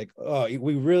be, it's like, oh,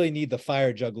 we really need the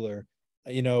fire juggler,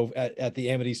 at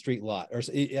the Amity Street lot. Or,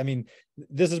 I mean,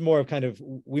 this is more of kind of,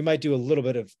 we might do a little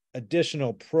bit of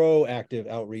additional proactive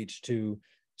outreach to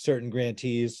certain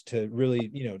grantees to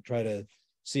really, try to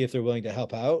see if they're willing to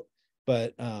help out.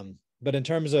 But in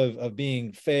terms of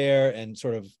being fair and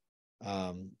sort of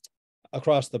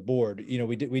across the board.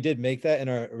 We did make that in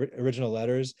our original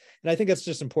letters, and I think that's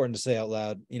just important to say out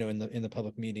loud, in the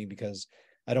public meeting, because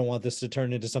I don't want this to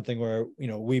turn into something where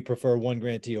we prefer one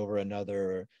grantee over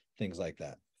another or things like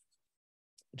that.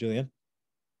 Julianne?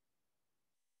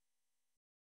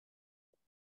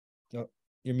 Oh,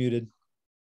 you're muted.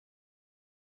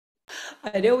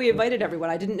 I know we invited everyone.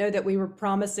 I didn't know that we were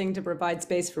promising to provide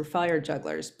space for fire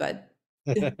jugglers, but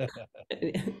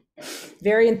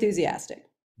very enthusiastic.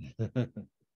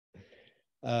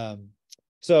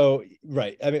 So,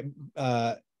 right. I mean,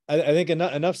 I think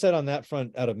enough said on that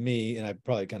front out of me, and I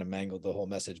probably kind of mangled the whole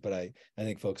message, but I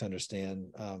think folks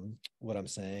understand what I'm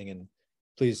saying, and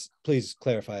please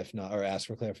clarify if not, or ask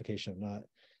for clarification if not.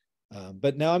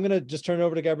 But now I'm going to just turn it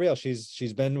over to Gabrielle.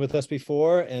 She's been with us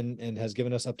before and has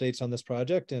given us updates on this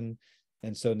project, and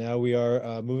so now we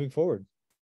are moving forward.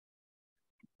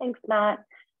 Thanks, Matt.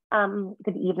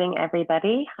 Good evening,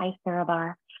 everybody. Hi, Sarah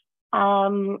Barr.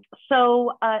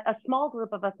 So a small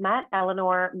group of us met,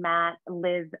 Eleanor, Matt,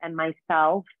 Liz, and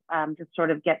myself, to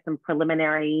sort of get some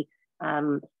preliminary,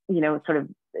 sort of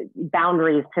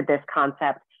boundaries to this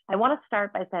concept. I want to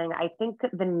start by saying I think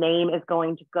the name is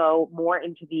going to go more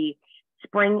into the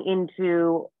spring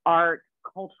into art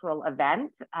cultural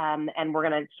event, and we're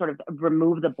going to sort of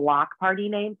remove the block party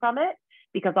name from it,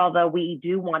 because although we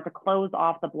do want to close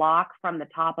off the block from the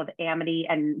top of Amity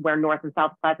and where North and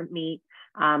South Pleasant meet,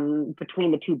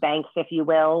 between the two banks, if you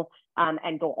will,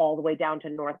 and go all the way down to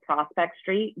North Prospect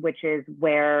Street, which is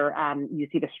where you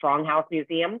see the Stronghouse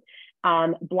Museum.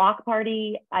 Block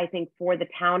party, I think, for the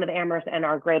town of Amherst and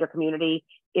our greater community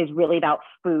is really about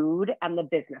food and the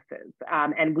businesses.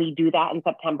 And we do that in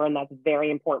September, and that's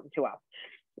very important to us.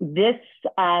 This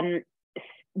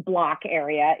block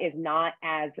area is not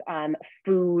as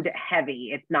food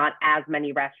heavy. It's not as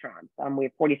many restaurants. We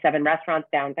have 47 restaurants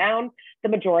downtown. The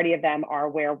majority of them are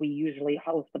where we usually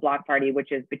host the block party,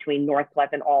 which is between North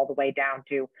Pleasant all the way down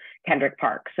to Kendrick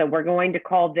Park. So we're going to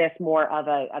call this more of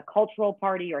a cultural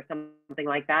party or something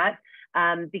like that,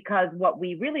 because what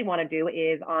we really want to do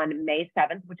is on May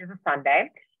 7th, which is a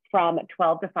Sunday, from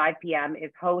 12 to 5 p.m.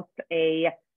 is host a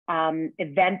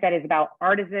event that is about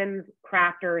artisans,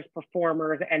 crafters,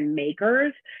 performers, and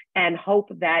makers, and hope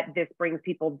that this brings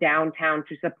people downtown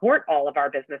to support all of our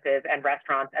businesses and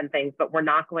restaurants and things. But we're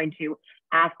not going to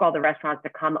ask all the restaurants to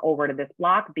come over to this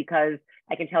block, because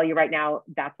I can tell you right now,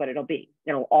 that's what it'll be.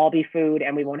 It'll all be food,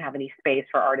 and we won't have any space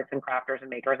for artists and crafters and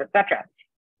makers, etc.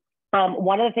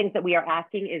 One of the things that we are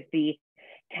asking is the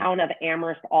town of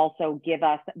Amherst also give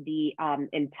us the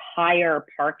entire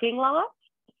parking lot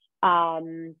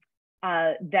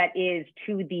that is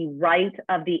to the right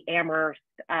of the Amherst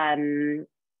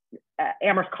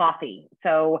Coffee.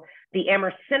 So the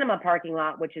Amherst Cinema parking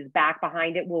lot, which is back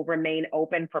behind it, will remain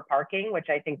open for parking, which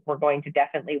I think we're going to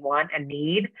definitely want and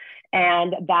need.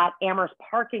 And that Amherst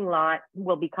parking lot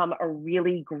will become a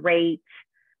really great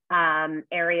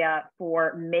area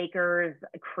for makers,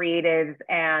 creatives,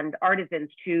 and artisans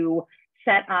to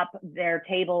set up their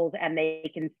tables, and they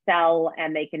can sell,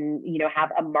 and they can, have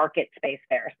a market space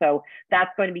there. So that's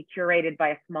going to be curated by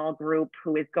a small group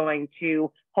who is going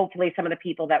to, hopefully some of the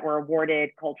people that were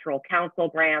awarded Cultural Council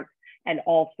grants, and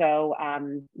also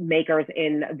makers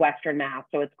in Western Mass.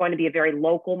 So it's going to be a very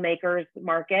local makers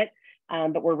market,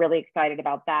 but we're really excited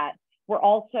about that. We're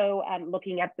also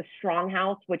looking at the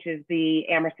Stronghouse, which is the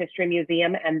Amherst History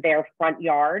Museum, and their front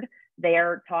yard.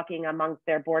 They're talking amongst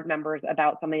their board members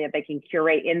about something that they can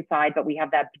curate inside, but we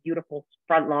have that beautiful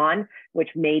front lawn, which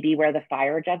may be where the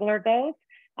fire juggler goes.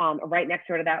 Right next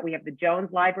door to that, we have the Jones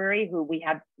Library, who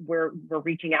we're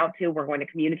reaching out to. We're going to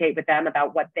communicate with them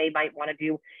about what they might want to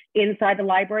do inside the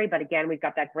library. But again, we've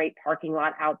got that great parking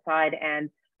lot outside, and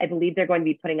I believe they're going to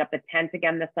be putting up the tent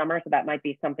again this summer. So that might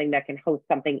be something that can host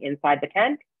something inside the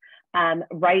tent.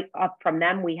 Right up from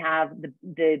them, we have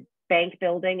the bank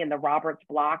building in the Roberts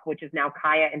block, which is now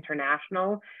Kaya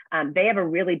International. They have a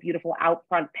really beautiful out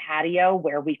front patio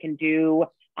where we can do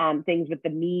things with the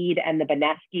Mead and the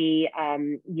Benesky,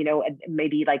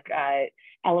 maybe like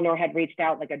Eleanor had reached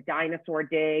out, like a dinosaur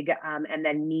dig, and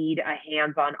then Mead a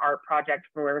hands-on art project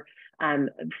for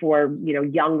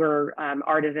younger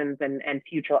artisans and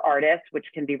future artists, which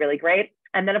can be really great.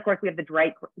 And then, of course, we have the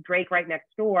Drake right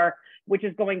next door, which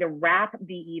is going to wrap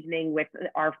the evening with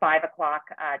our 5 o'clock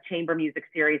chamber music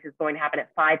series. Is going to happen at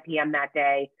 5 p.m. that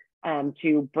day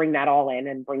to bring that all in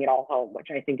and bring it all home, which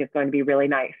I think is going to be really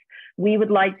nice. We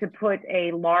would like to put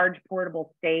a large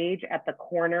portable stage at the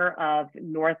corner of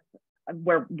North,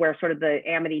 where sort of the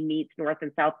Amity meets North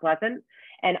and South Pleasant.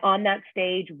 And on that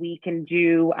stage, we can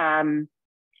do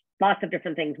lots of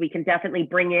different things. We can definitely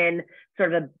bring in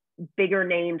sort of bigger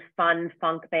named, fun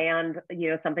funk band,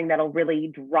 something that'll really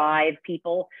drive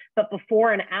people. But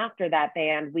before and after that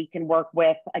band, we can work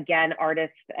with, again,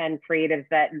 artists and creatives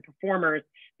and performers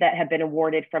that have been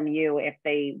awarded from you if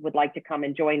they would like to come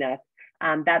and join us.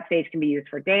 That stage can be used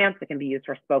for dance, it can be used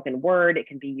for spoken word, it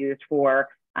can be used for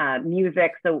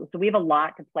music. So we have a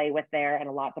lot to play with there and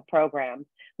a lot to program.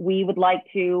 We would like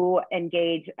to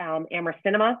engage Amherst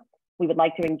Cinema. We would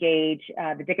like to engage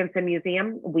the Dickinson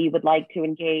Museum. We would like to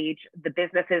engage the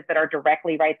businesses that are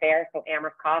directly right there. So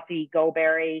Amherst Coffee,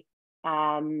 GoBerry,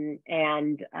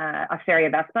 and Osteria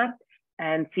Vespa,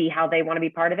 and see how they want to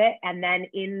be part of it. And then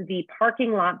in the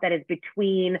parking lot that is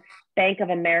between Bank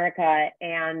of America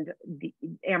and the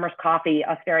Amherst Coffee,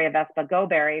 Osteria Vespa,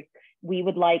 GoBerry, we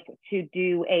would like to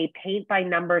do a paint by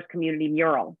numbers community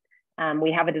mural.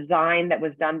 We have a design that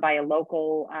was done by a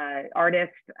local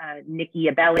artist, Nikki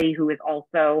Abelli, who is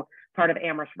also part of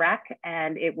Amherst Rec,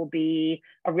 and it will be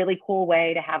a really cool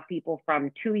way to have people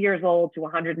from 2 years old to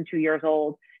 102 years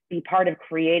old be part of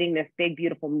creating this big,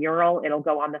 beautiful mural. It'll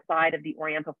go on the side of the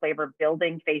Oriental Flavor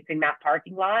building facing that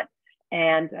parking lot.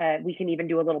 And we can even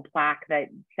do a little plaque that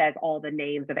says all the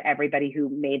names of everybody who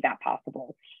made that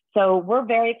possible. So we're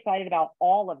very excited about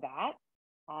all of that.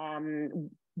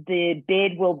 The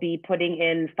bid will be putting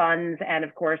in funds. And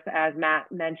of course, as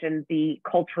Matt mentioned, the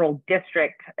cultural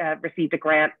district received a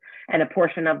grant, and a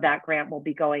portion of that grant will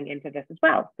be going into this as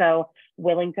well. So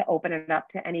willing to open it up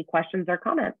to any questions or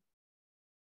comments.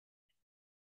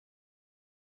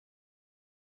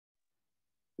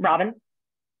 Robin?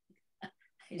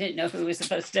 I didn't know who was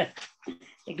supposed to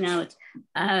acknowledge.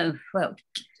 Well,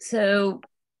 so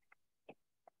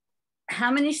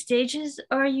how many stages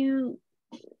are you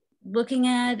looking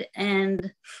at,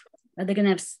 and are they going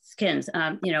to have skins,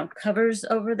 covers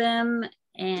over them?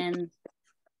 And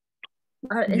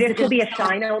this will be a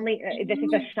shine only. This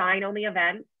is a shine only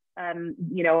event.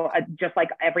 Just like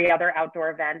every other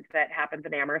outdoor event that happens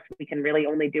in Amherst, we can really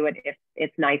only do it if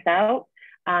it's nice out.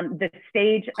 The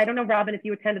stage, I don't know, Robin, if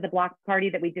you attended the block party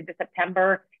that we did this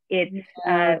September. It's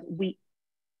we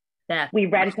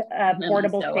rent a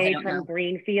portable stage from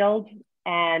Greenfield,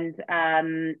 and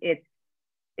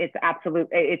it's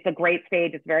a great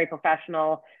stage. It's very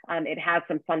professional. It has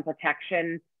some sun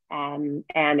protection, and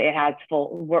it has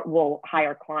we'll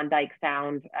hire Klondike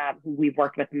Sound, who we've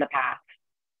worked with in the past.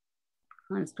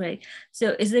 That's great.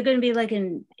 So is there going to be like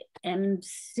an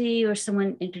MC or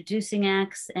someone introducing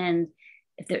acts? And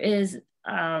if there is, is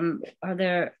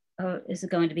it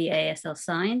going to be ASL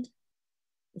signed?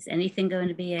 Is anything going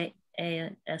to be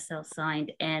ASL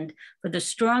signed? And for the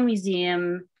Strong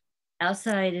Museum,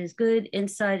 outside is good,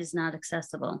 inside is not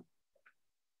accessible.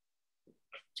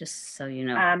 Just so you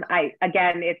know.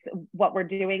 Again, it's what we're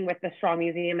doing with the Strong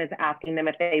Museum is asking them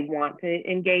if they want to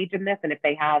engage in this, and if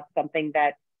they have something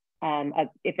that,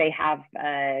 if they have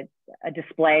a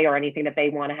display or anything that they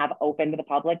want to have open to the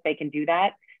public, they can do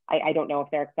that. I don't know if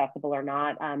they're accessible or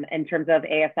not. In terms of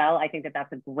ASL, I think that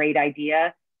that's a great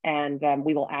idea, and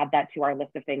we will add that to our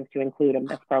list of things to include in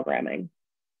this programming.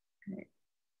 Okay.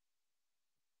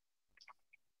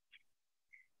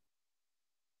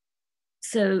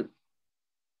 So,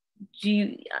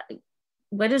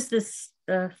 what is this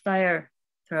fire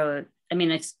throw? I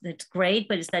mean, it's great,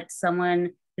 but is that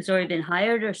someone who's already been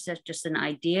hired, or is that just an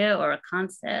idea or a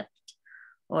concept?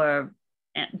 Or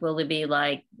will there be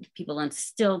like people on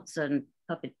stilts and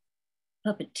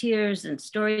puppeteers and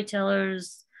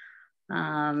storytellers?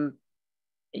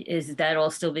 Is that all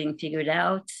still being figured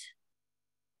out?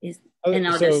 And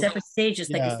are there separate stages?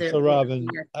 Yeah, like, is there, so Robin,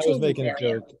 I was making a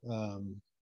joke. I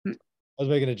was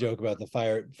making a joke about the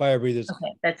fire breathers.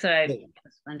 Okay, that's what I.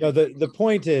 No, the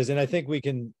point is, and I think we'll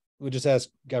just ask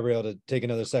Gabrielle to take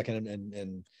another second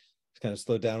and kind of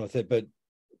slow down with it. But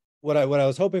what I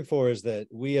was hoping for is that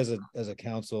we as a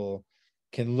council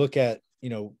can look at,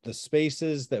 the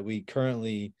spaces that we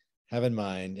currently have in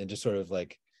mind, and just sort of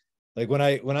like when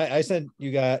I sent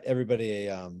everybody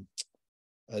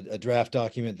a draft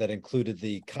document that included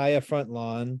the Kaya front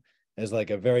lawn as like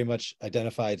a very much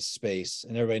identified space,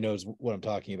 and everybody knows what I'm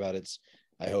talking about.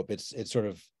 I hope it's sort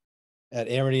of at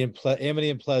Amity and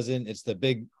Pleasant. It's the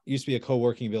big, used to be a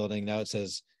co-working building. Now it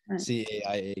says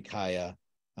CAIA Kaya.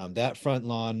 That front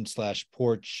lawn /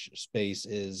 porch space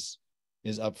is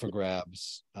up for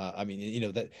grabs. I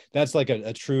mean, that's like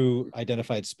a true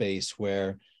identified space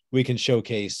where we can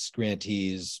showcase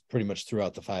grantees pretty much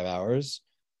throughout the 5 hours.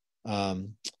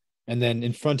 And then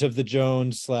in front of the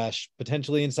Jones /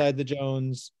 potentially inside the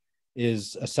Jones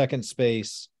is a second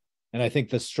space. And I think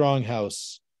the Strong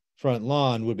House front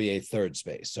lawn would be a third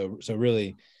space. So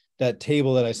really that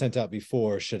table that I sent out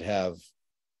before should have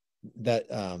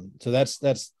so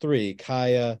that's three: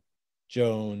 Kaya,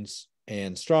 Jones,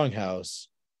 and Stronghouse,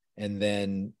 and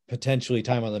then potentially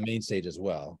time on the main stage as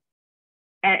well.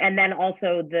 And then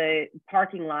also the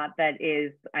parking lot that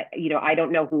is, I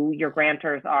don't know who your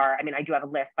grantors are. I mean, I do have a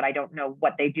list, but I don't know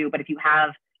what they do. But if you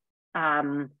have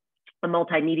a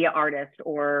multimedia artist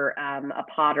or a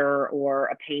potter or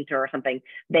a painter or something,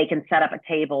 they can set up a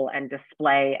table and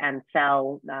display and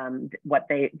sell what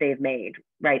they've made.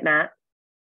 Right, Matt?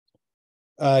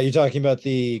 You're talking about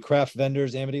the craft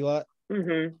vendors Amity lot?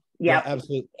 Mm-hmm. Yeah,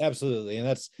 absolutely. And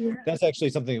that's actually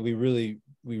something that we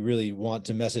really want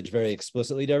to message very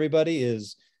explicitly to everybody,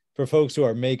 is for folks who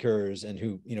are makers and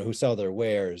who sell their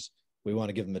wares, we want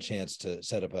to give them a chance to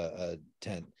set up a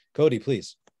tent. Cody,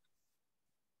 please.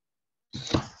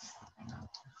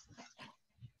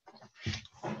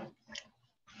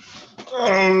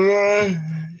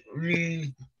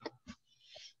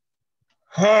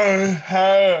 I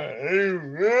had a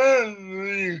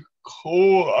really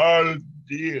cool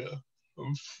idea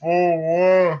for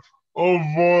one of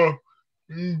our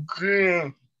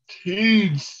grantees.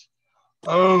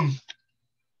 And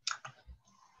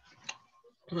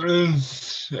one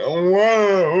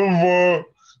of our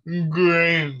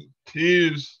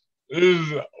grantees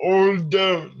is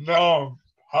older now,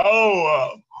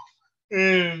 Paula,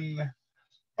 and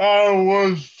I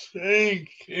was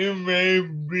thinking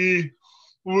maybe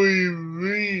we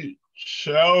reach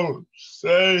out,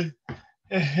 say,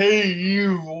 hey,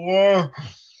 you want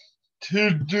to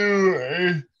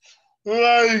do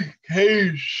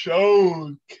a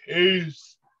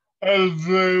showcase as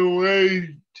a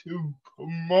way to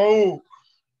promote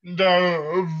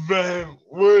the event,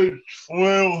 which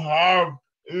will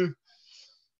happen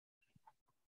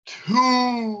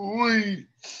 2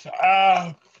 weeks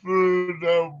after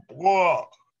the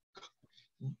block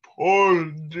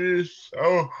party.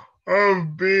 So I'll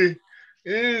be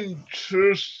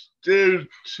interested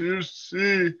to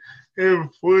see if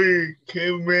we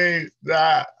can make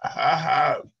that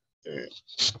happen.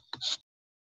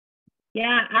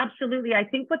 Yeah, absolutely. I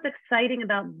think what's exciting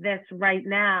about this right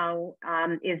now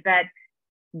is that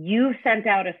you sent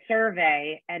out a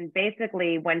survey, and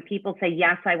basically when people say,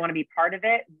 yes, I want to be part of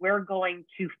it, we're going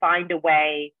to find a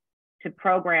way to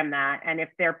program that. And if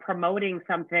they're promoting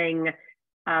something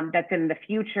that's in the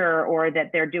future or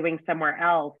that they're doing somewhere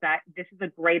else, that this is a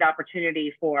great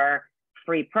opportunity for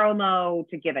free promo,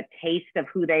 to give a taste of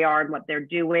who they are and what they're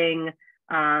doing.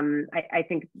 I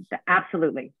think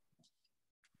absolutely.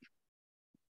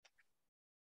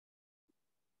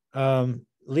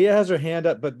 Leah has her hand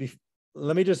up, but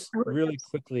let me just really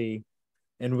quickly,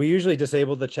 and we usually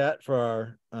disable the chat for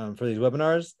our for these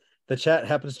webinars. The chat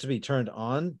happens to be turned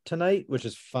on tonight, which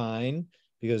is fine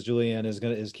because Julianne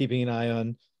is keeping an eye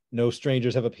on no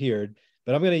strangers have appeared.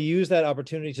 But I'm going to use that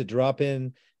opportunity to drop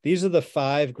in. These are the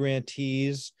 5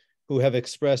 grantees who have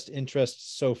expressed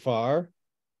interest so far.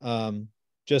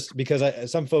 Just because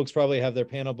some folks probably have their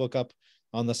panel book up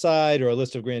on the side or a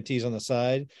list of grantees on the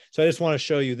side. So I just want to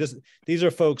show you this. These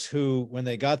are folks who, when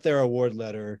they got their award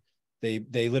letter,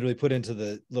 they literally put into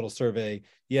the little survey,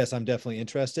 yes, I'm definitely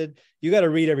interested. You got to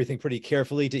read everything pretty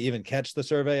carefully to even catch the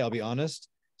survey, I'll be honest.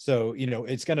 So,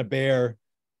 it's going to bear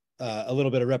a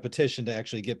little bit of repetition to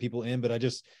actually get people in, but I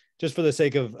just for the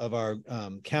sake of our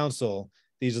council,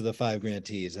 these are the 5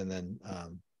 grantees. And then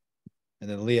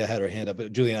Leah had her hand up,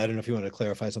 but Julian, I don't know if you want to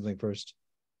clarify something first.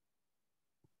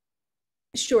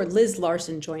 Sure. Liz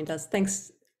Larson joined us.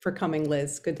 Thanks for coming,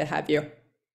 Liz. Good to have you.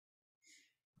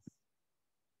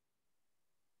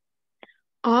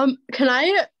 I've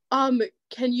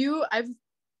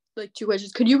like 2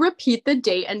 questions. Could you repeat the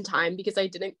date and time, because I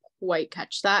didn't quite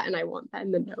catch that and I want that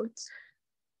in the notes?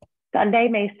 Sunday,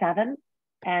 May 7th.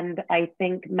 And I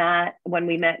think when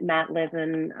we met Matt, Liz,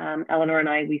 and Eleanor and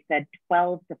I, we said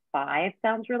 12 to 5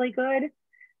 sounds really good.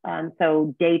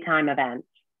 So daytime event.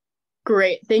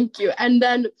 Great, thank you. And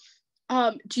then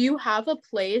do you have a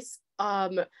place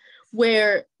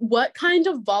where what kind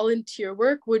of volunteer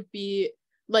work would be,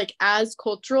 like, as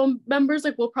cultural members,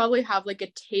 like we'll probably have like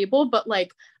a table, but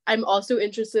like I'm also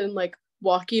interested in like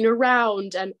walking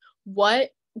around, and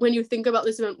when you think about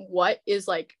this event, what is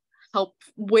like help,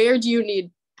 where do you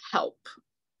need help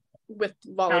with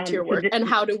volunteer work, and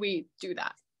how do we do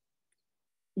that?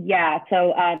 Yeah,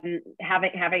 so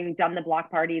having done the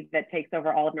block party that takes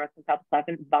over all of North and South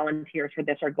Pleasant, volunteers for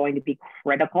this are going to be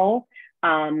critical.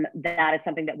 That is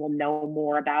something that we'll know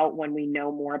more about when we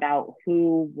know more about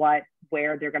who, what,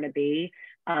 where they're going to be.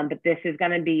 But this is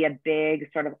going to be a big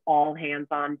sort of all hands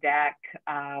on deck.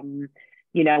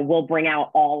 We'll bring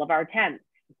out all of our tents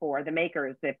for the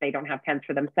makers if they don't have tents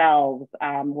for themselves.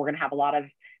 We're going to have a lot of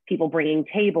people bringing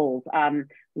tables.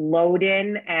 Load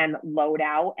in and load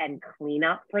out and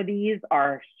cleanup for these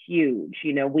are huge.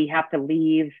 You know, we have to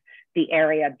leave the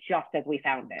area just as we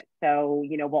found it. So,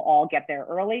 you know, we'll all get there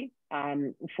early.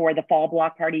 For the fall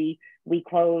block party, we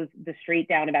close the street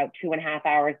down about 2.5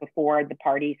 hours before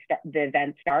the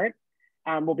event starts.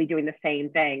 We'll be doing the same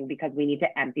thing because we need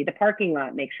to empty the parking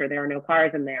lot, make sure there are no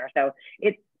cars in there. So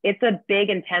it's a big,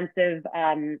 intensive,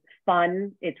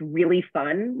 fun. It's really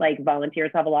fun. Like,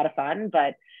 volunteers have a lot of fun,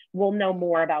 but we'll know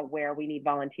more about where we need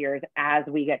volunteers as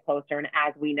we get closer and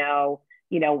as we know,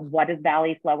 you know, what does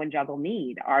Valley Flow and Juggle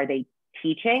need? Are they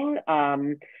teaching?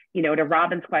 You know, to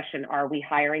Robin's question, are we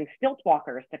hiring stilt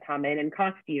walkers to come in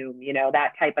costume, you know,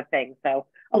 that type of thing. So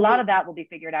a lot of that will be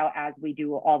figured out as we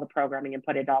do all the programming and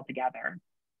put it all together.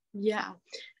 Yeah.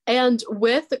 And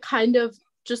with the kind of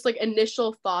just like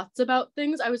initial thoughts about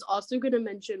things, I was also going to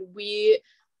mention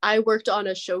I worked on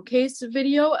a showcase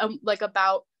video and like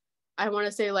about, I want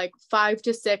to say like 5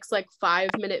 to 6 like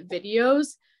 5-minute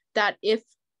videos that if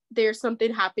there's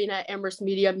something happening at Amherst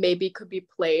Media, maybe could be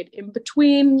played in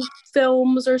between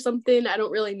films or something. I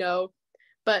don't really know,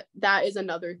 but that is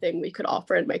another thing we could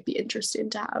offer and might be interesting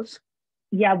to have.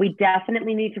 Yeah, we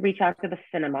definitely need to reach out to the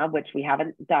cinema, which we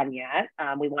haven't done yet.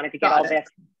 We wanted to get all this,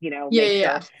 you know,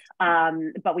 sure.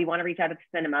 But we want to reach out to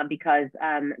the cinema because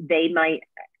they might,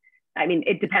 I mean,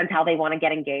 it depends how they want to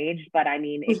get engaged, but I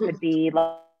mean, it could be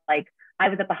like, I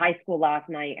was at the high school last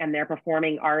night and their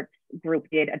performing arts group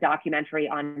did a documentary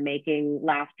on making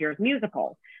last year's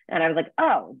musical. And I was like,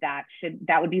 oh, that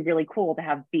would be really cool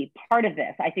to be part of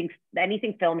this. I think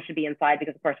anything film should be inside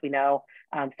because of course we know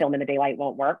film in the daylight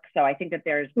won't work. So I think that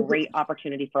there's great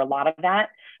opportunity for a lot of that.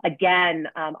 Again,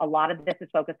 a lot of this is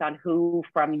focused on who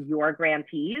from your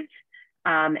grantees.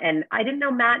 And I didn't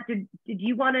know, Matt, did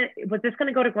you want to, was this going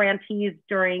to go to grantees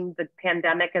during the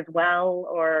pandemic as well,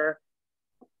 or?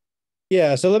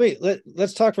 Yeah, so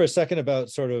let's talk for a second about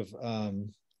sort of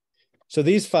so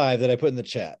these 5 that I put in the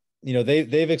chat, you know,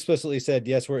 they've explicitly said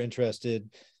yes, we're interested.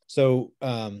 So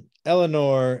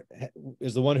Eleanor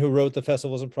is the one who wrote the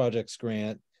Festivals and Projects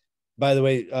grant. By the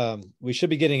way, we should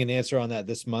be getting an answer on that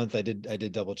this month. I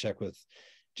did double check with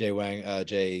Jay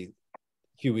a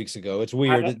few weeks ago. It's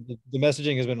weird. The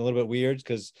messaging has been a little bit weird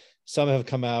because some have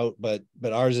come out, but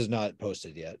ours is not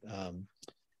posted yet.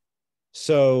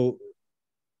 So,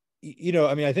 you know,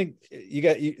 I mean, I think you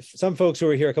got some folks who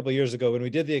were here a couple of years ago when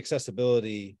we did the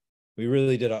accessibility. We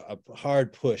really did a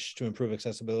hard push to improve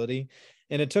accessibility,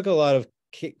 and it took a lot of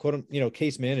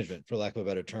case management, for lack of a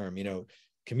better term. You know,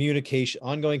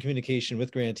 ongoing communication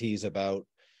with grantees about,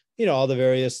 you know, all the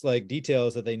various like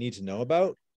details that they need to know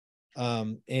about.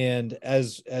 And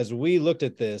as we looked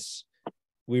at this,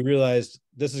 we realized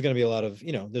this is going to be a lot of,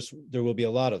 you know, there will be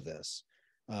a lot of this.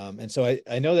 And so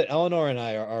I know that Eleanor and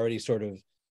I are already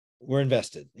we're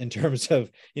invested in terms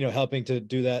of, you know, helping to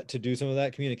do some of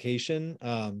that communication.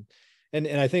 And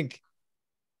I think,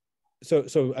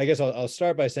 so I guess I'll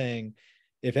start by saying,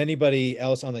 if anybody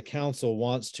else on the council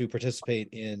wants to participate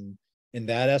in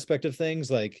that aspect of things,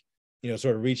 like, you know,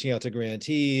 sort of reaching out to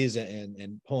grantees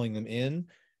and pulling them in,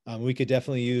 we could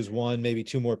definitely use 1, maybe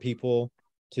 2 more people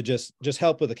to just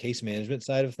help with the case management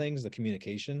side of things, the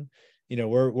communication. You know,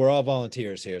 we're all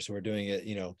volunteers here, so we're doing it,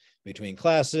 you know, between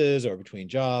classes or between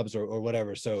jobs or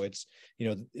whatever. So it's, you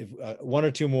know, if 1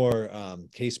 or 2 more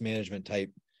case management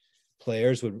type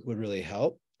players would really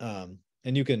help. And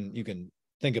you can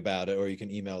think about it, or you can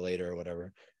email later or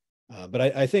whatever. But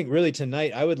I think really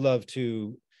tonight I would love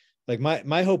to, like,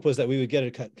 my hope was that we would get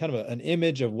a kind of an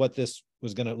image of what this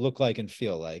was going to look like and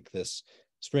feel like, this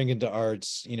Spring into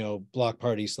Arts, you know, block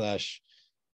party /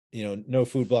 you know, no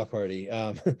food block party.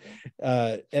 And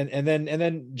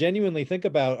then genuinely think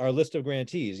about our list of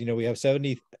grantees. You know, we have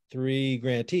 73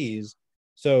 grantees.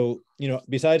 So, you know,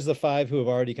 besides the 5 who have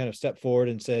already kind of stepped forward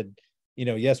and said, you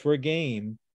know, yes, we're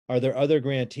game, are there other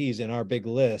grantees in our big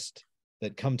list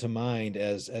that come to mind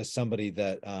as somebody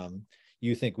that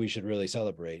you think we should really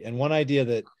celebrate? And one idea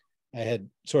that I had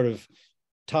sort of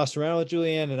tossed around with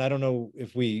Julianne, and I don't know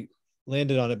if we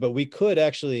landed on it, but we could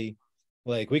actually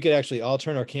all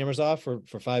turn our cameras off for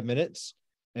 5 minutes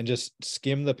and just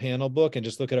skim the panel book and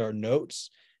just look at our notes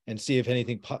and see if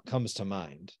anything comes to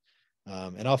mind.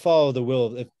 And I'll follow the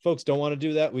will. If folks don't want to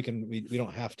do that, we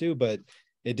don't have to, but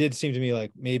it did seem to me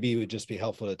like maybe it would just be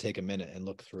helpful to take a minute and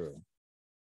look through.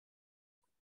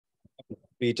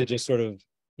 To just sort of,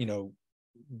 you know,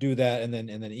 do that and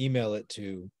then email it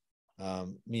to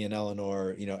me and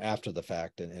Eleanor, you know, after the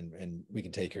fact, and we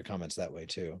can take your comments that way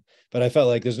too. But I felt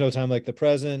like there's no time like the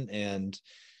present, and,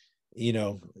 you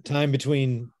know, time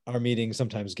between our meetings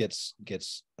sometimes gets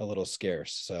a little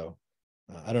scarce. So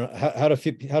I don't know how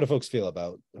do folks feel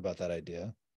about that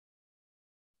idea?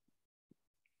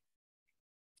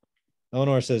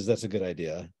 Eleanor says that's a good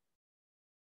idea.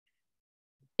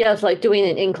 Yeah, it's like doing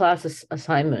an in-class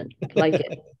assignment, like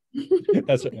it.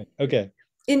 That's right. Okay.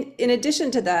 In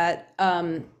addition to that,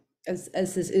 as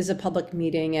this is a public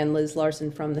meeting and Liz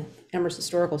Larson from the Amherst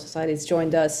Historical Society has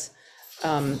joined us,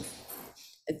 I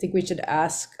think we should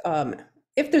ask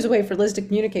if there's a way for Liz to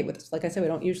communicate with us. Like I said, we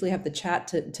don't usually have the chat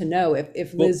to know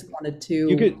if Liz wanted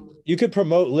to. You could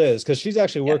promote Liz because she's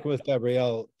actually working with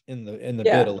Gabrielle in the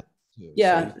bid. Too,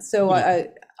 yeah. So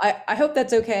I hope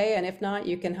that's okay, and if not,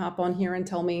 you can hop on here and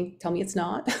tell me it's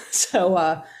not.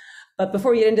 So, but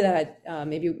before we get into that,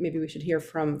 maybe we should hear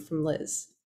from Liz.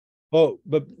 Well,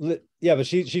 but yeah, but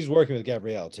she's working with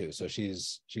Gabrielle too, so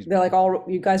she's. They're like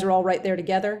you guys are all right there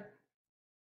together,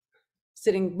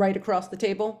 sitting right across the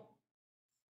table.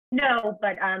 No,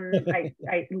 but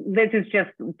Liz is just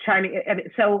chiming.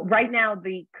 So right now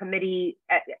the committee,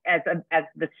 as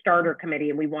the starter committee,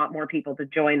 and we want more people to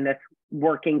join this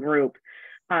working group,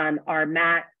 are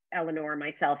Matt, Eleanor,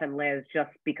 myself, and Liz. Just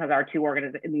because our two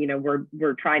organizations,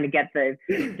 we're trying to get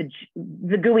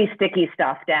the gooey, sticky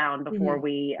stuff down before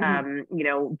we,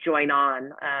 join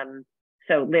on.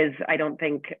 So Liz, I don't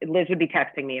think Liz would be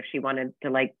texting me if she wanted to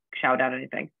like shout out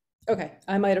anything. Okay,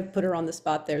 I might have put her on the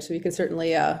spot there, so we can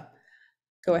certainly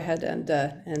go ahead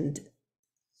and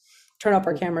turn off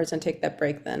our cameras and take that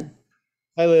break then.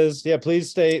 Hi, Liz. Yeah,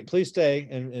 please stay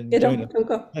and join us. Don't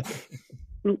go.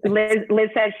 Liz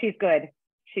says she's good.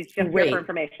 She's just here for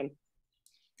information.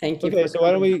 Thank you. Okay, so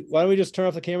why don't we just turn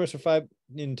off the cameras for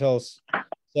until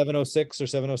 7:06 or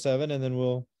 7:07, and then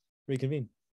we'll reconvene.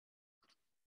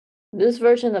 This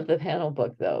version of the panel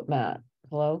book, though, Matt.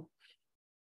 Hello.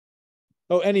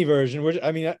 Oh, any version.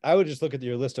 I would just look at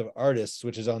your list of artists,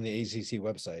 which is on the ACC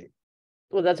website.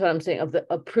 Well, that's what I'm saying, of the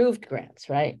approved grants,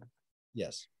 right?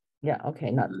 Yes. Yeah, okay,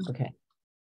 not okay.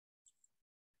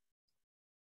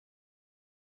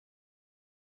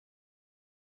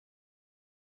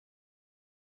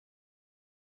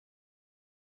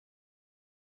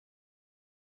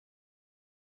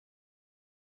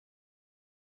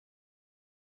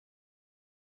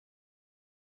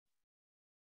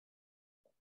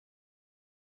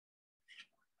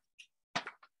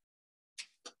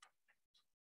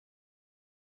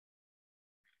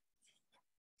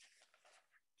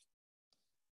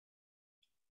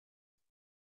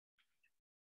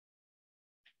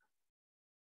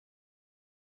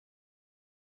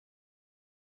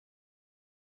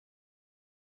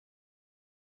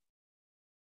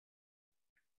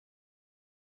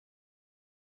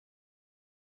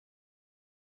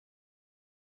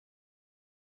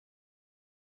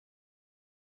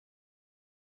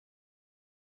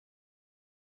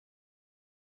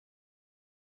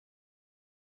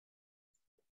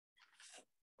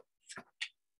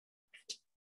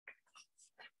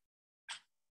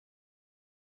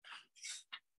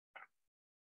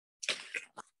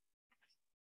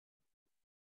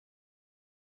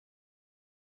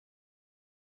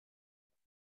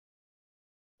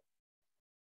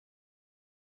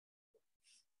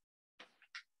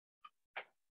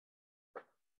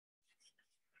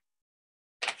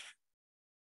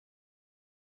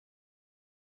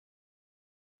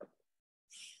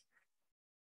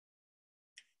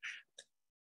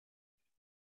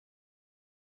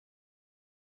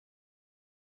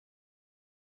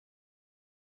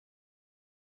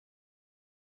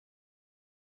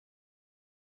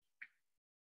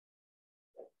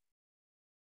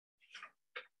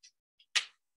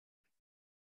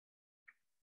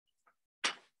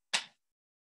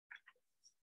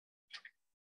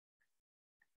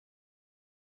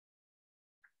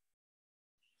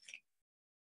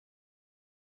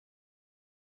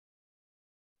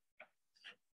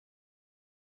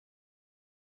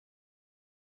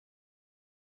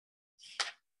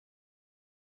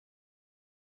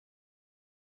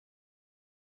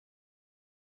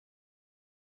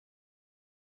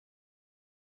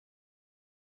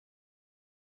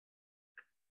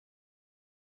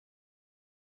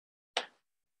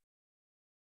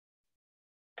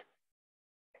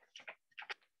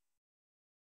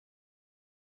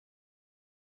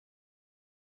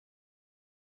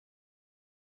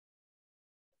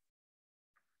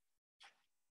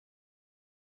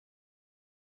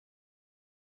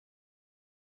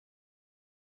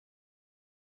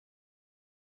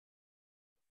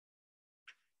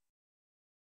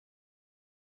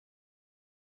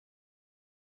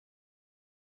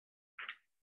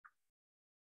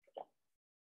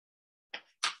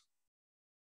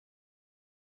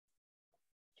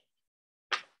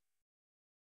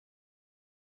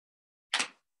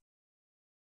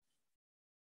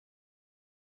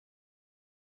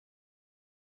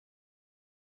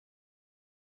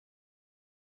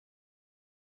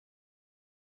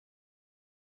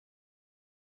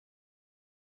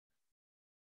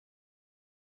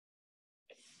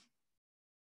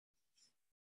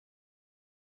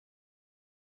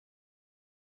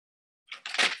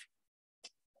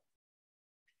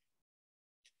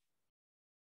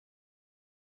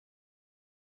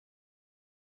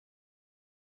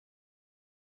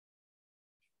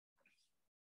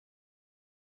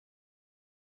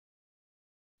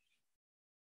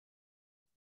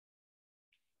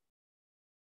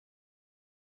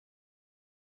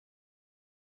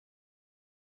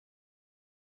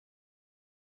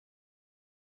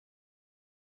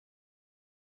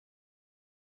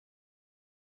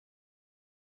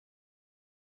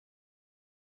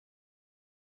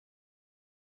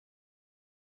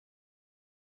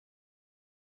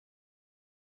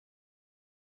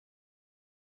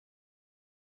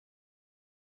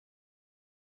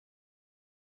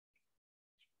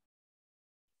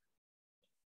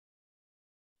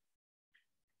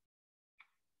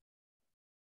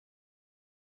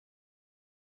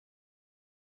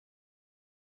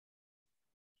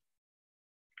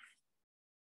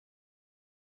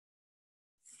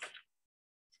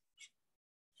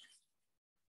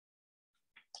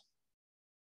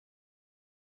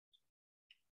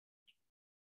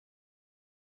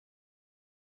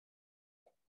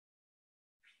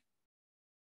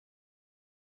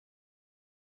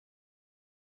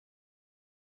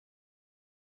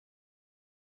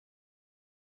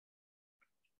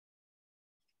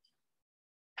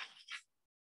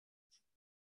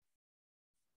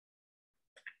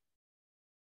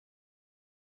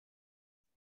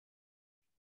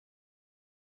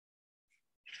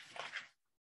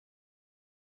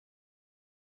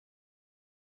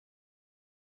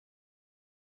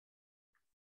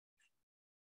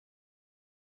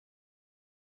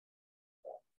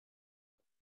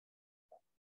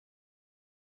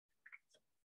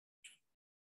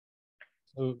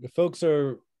 So if folks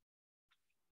are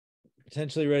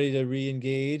potentially ready to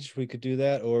re-engage, we could do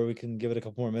that, or we can give it a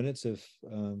couple more minutes if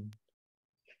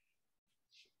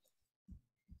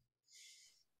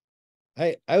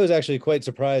I was actually quite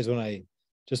surprised when I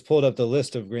just pulled up the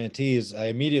list of grantees. I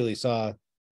immediately saw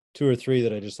 2 or 3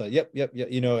 that I just thought, yep,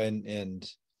 you know, and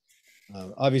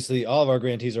obviously all of our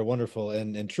grantees are wonderful,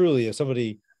 and truly, if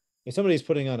somebody's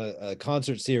putting on a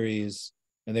concert series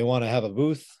and they want to have a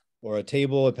booth or a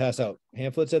table and pass out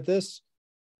pamphlets at this,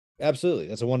 absolutely,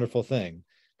 that's a wonderful thing.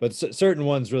 But certain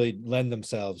ones really lend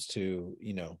themselves to,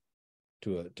 you know,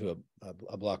 to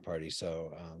a block party.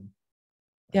 So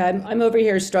yeah, I'm over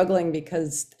here struggling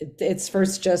because it's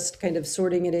first just kind of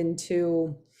sorting it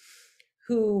into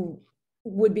who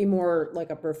would be more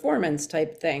like a performance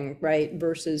type thing, right?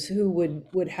 Versus who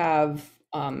would have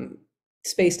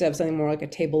space to have something more like a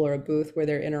table or a booth where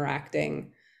they're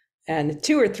interacting. And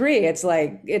 2 or 3, it's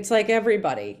like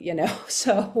everybody, you know.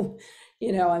 So,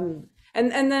 you know,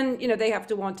 and then, you know, they have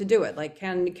to want to do it. Like,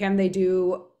 can they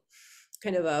do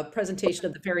kind of a presentation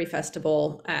of the Fairy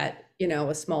Festival at, you know,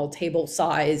 a small table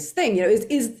size thing? You know,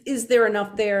 is there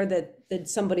enough there that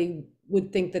somebody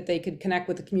would think that they could connect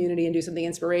with the community and do something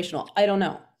inspirational? I don't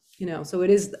know, you know. So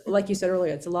it is, like you said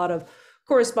earlier, it's a lot of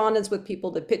correspondence with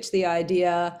people to pitch the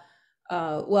idea,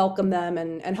 welcome them,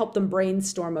 and help them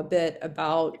brainstorm a bit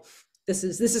about this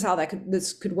is how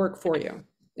this could work for you.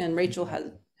 And Rachel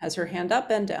has her hand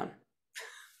up and down.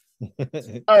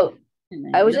 Oh,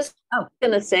 I was just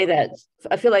going to say that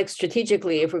I feel like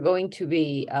strategically, if we're going to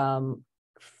be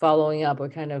following up or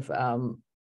kind of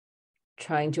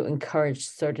trying to encourage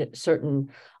certain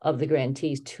of the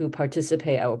grantees to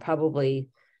participate, I will probably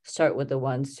start with the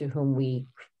ones to whom we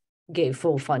gave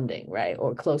full funding, right,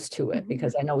 or close to it,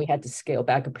 because I know we had to scale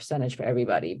back a percentage for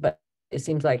everybody, but it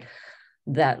seems like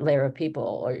that layer of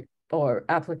people or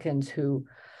applicants to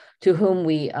whom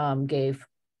we gave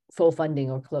full funding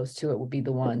or close to it would be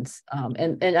the ones.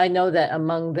 And I know that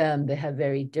among them, they have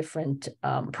very different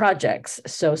projects.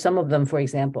 So some of them, for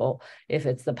example, if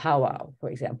it's the powwow, for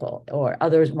example, or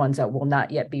others ones that will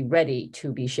not yet be ready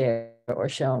to be shared or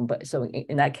shown. But so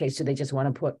in that case, do they just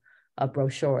want to put a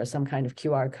brochure or some kind of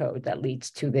QR code that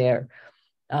leads to their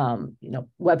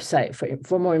website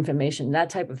for more information? That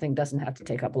type of thing doesn't have to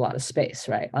take up a lot of space,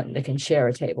 right? They can share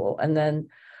a table. And then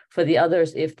for the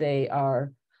others, if they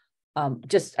are,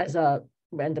 just as a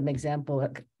random example,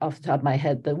 like off the top of my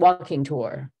head, the walking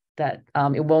tour, that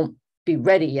it won't be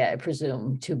ready yet, I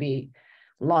presume, to be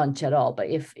launched at all. But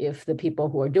if the people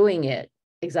who are doing it,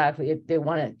 exactly, if they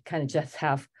want to kind of just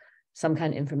have some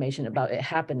kind of information about it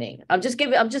happening, I'm just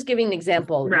giving an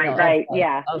example, right,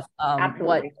 of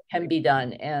what can be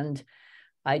done. And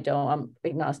I'm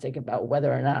agnostic about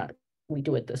whether or not we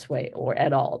do it this way or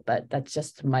at all, but that's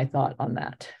just my thought on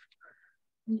that.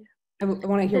 I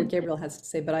want to hear what Gabriel has to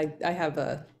say, but I have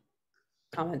a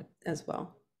comment as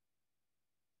well.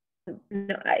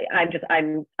 No,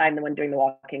 I'm the one doing the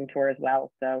walking tour as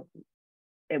well, so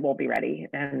it will be ready.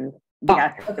 And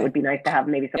yes, okay. It would be nice to have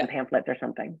maybe some pamphlets or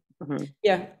something.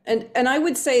 Yeah, and I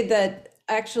would say that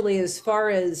actually, as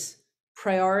far as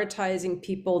prioritizing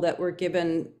people that were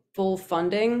given full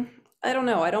funding, I don't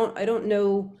know. I don't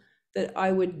know that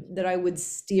I would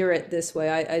steer it this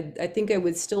way. I think I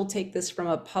would still take this from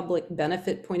a public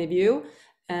benefit point of view,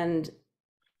 and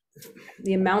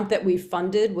the amount that we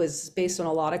funded was based on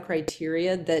a lot of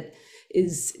criteria that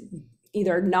is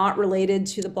either not related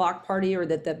to the block party or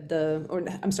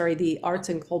the arts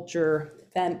and culture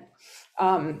event.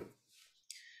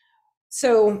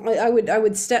 So I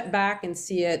would step back and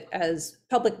see it as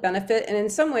public benefit. And in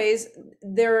some ways,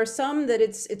 there are some that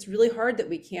it's really hard that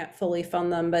we can't fully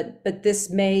fund them, but this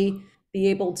may be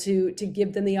able to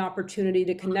give them the opportunity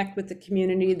to connect with the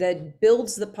community that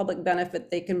builds the public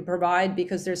benefit they can provide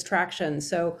because there's traction.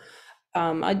 So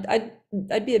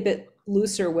I'd be a bit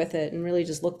looser with it and really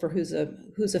just look for who's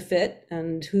a fit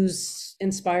and who's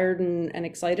inspired and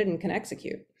excited and can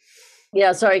execute.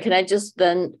 Yeah, sorry, can I just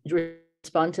then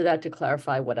respond to that to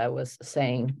clarify what I was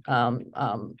saying?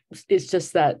 It's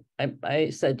just that I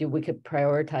said we could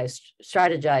prioritize,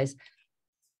 strategize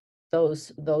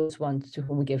those ones to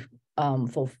whom we gave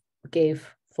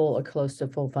full or close to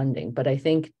full funding. But I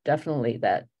think definitely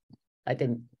that I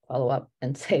didn't follow up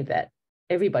and say that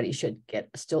everybody should get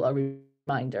still a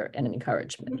reminder and an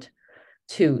encouragement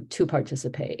to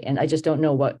participate. And I just don't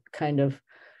know what kind of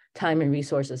time and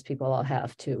resources people all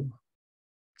have to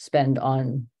spend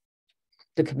on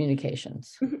the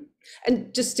communications.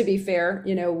 And just to be fair,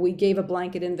 we gave a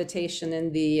blanket invitation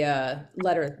in the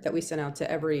letter that we sent out to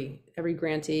every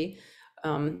grantee.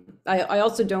 I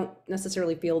also don't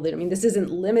necessarily feel that, this isn't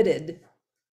limited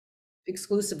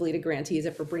exclusively to grantees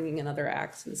if we're bringing in other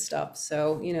acts and stuff.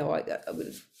 So, you know, I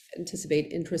would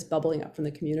anticipate interest bubbling up from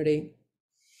the community.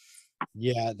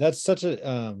 Yeah, that's such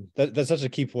a that's such a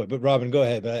key point. But Robin, go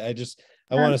ahead. But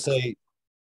I want to say,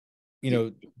 you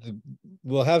know,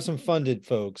 we'll have some funded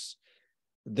folks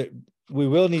that we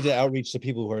will need to outreach to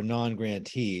people who are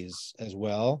non-grantees as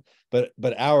well. But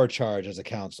our charge as a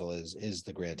council is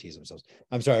the grantees themselves.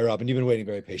 I'm sorry, Robin, you've been waiting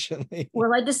very patiently.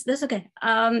 Well, that's okay.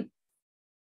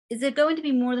 Is there going to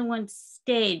be more than one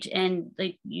stage? And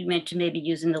like you mentioned, maybe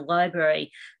using the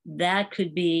library, that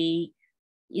could be,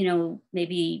 you know,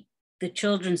 maybe the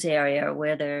children's area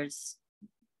where there's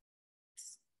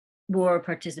more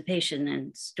participation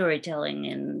and storytelling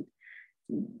and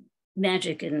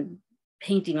magic and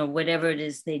painting or whatever it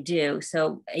is they do.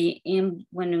 So I am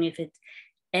wondering if it's,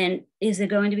 and is there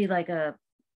going to be like an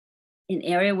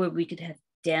area where we could have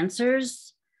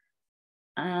dancers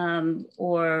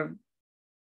or,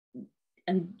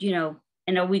 and, you know,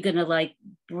 and are we going to like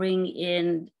bring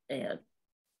in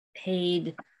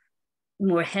paid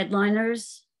more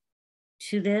headliners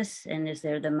to this? And is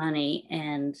there the money?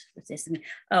 And what's this?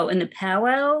 Oh, and the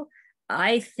powwow,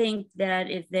 I think that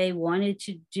if they wanted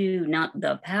to do not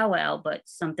the powwow, but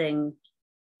something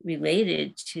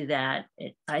related to that,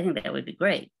 I think that would be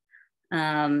great.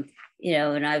 You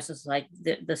know, and I was just like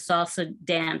the salsa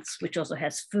dance, which also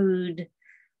has food,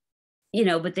 you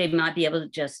know, but they might be able to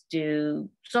just do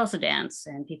salsa dance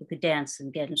and people could dance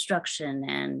and get instruction.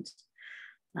 And,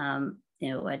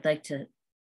 you know, I'd like to,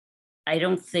 I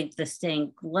don't think the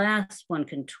stained glass one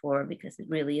can tour because it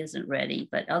really isn't ready,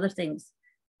 but other things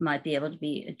might be able to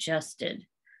be adjusted.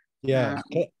 Yeah.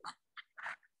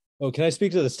 Can I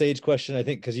speak to the stage question? I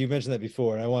think, because you mentioned that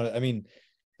before, and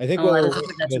I think I was a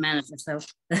production manager, so.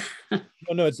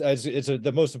 No, it's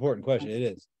the most important question. It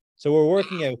is. So we're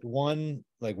working at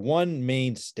one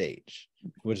main stage,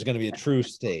 which is going to be a true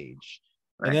stage.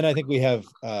 Right. And then I think we have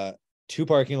 2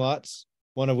 parking lots,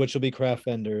 one of which will be craft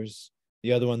vendors.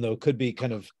 The other one, though, could be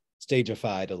kind of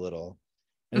stageified a little.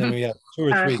 And then we have 2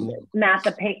 or 3. Matt,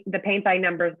 the paint by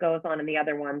numbers goes on in the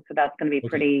other one. So that's going to be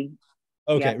pretty.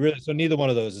 Okay, yeah. Really. So neither one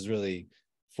of those is really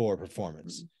for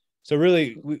performance. So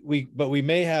really, we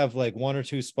may have like 1 or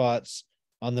 2 spots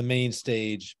on the main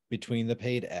stage between the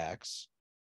paid acts.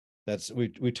 That's we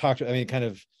talked. I mean, kind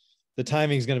of the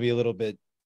timing is going to be a little bit,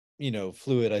 you know,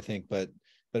 fluid, I think, but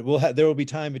there will be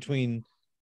time between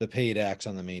the paid acts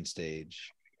on the main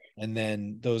stage, and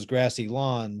then those grassy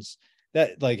lawns.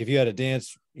 That, like, if you had a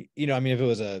dance, you know, I mean, if it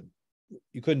was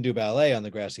you couldn't do ballet on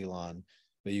the grassy lawn,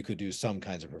 but you could do some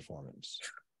kinds of performance.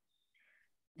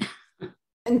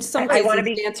 And some I want to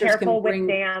be careful with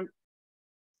dance.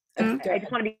 I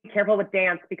just want to be careful with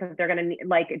dance because they're going to,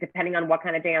 like, depending on what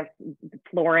kind of dance,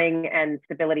 flooring and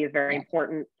stability is very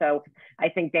important. So I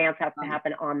think dance has to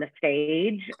happen on the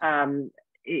stage.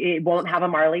 It won't have a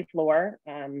Marley floor.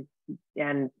 And,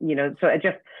 you know, so it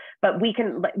just, but we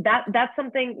can, that's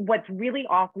something, what's really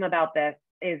awesome about this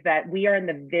is that we are in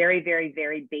the very, very,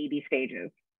 very baby stages.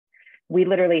 We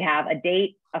literally have a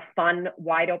date, a fun,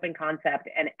 wide open concept.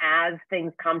 And as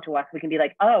things come to us, we can be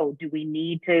like, oh, do we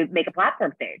need to make a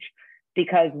platform stage?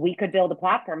 Because we could build a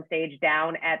platform stage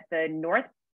down at the North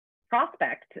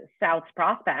Prospect, South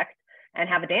Prospect, and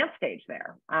have a dance stage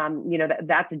there. You know,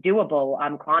 that's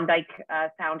doable. Klondike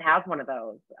Sound has one of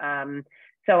those.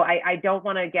 So I don't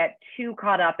want to get too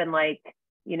caught up in, like,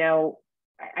 you know,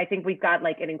 I think we've got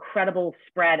like an incredible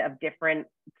spread of different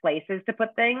places to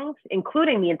put things,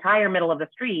 including the entire middle of the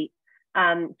street.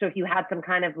 So if you had some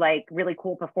kind of like really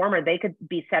cool performer, they could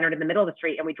be centered in the middle of the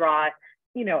street and we draw,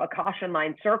 you know, a caution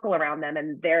line circle around them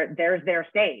and there's their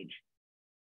stage.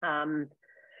 And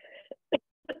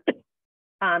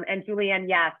Julianne,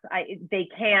 yes, they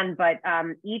can, but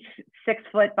each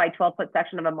 6-foot by 12-foot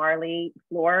section of a Marley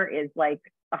floor is like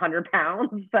 100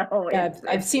 pounds. So yeah,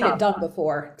 I've seen it done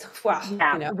before. Wow.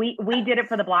 Yeah, you know. we did it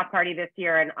for the block party this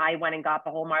year, and I went and got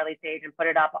the whole Marley stage and put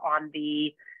it up on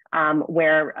the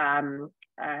where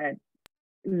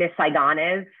Miss Saigon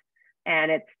is, and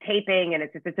it's taping, and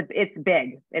it's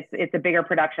big. It's a bigger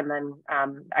production than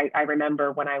I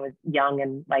remember when I was young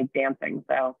and like dancing.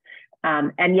 So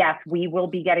and yes, we will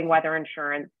be getting weather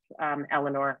insurance,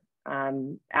 Eleanor.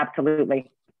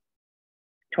 Absolutely,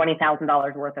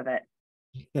 $20,000 worth of it.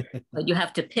 But you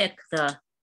have to pick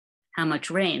how much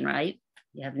rain, right?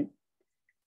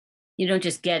 You don't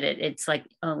just get it. It's like,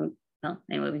 well,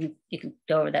 anyway, you can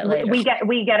go over that later.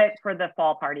 We get it for the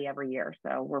fall party every year,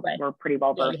 so we're pretty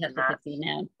well versed you have in that. 50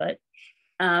 now, but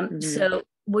so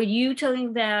were you talking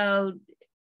about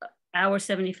our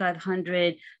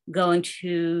 7,500 going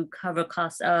to cover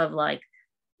costs of like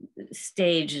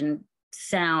stage and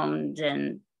sound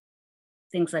and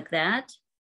things like that?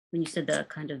 When you said the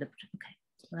kind of the, okay,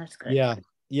 well, that's good. Yeah,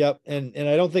 yep. And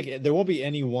I don't think there won't be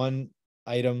any one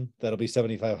item that'll be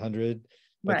 7,500,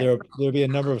 but Right. there'll be a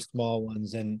number of small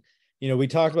ones. And, you know, we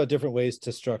talked about different ways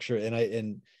to structure it.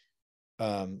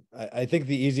 I think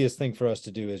the easiest thing for us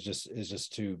to do is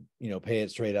just to, you know, pay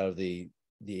it straight out of the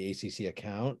ACC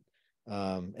account.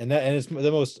 And it's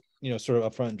the most, you know, sort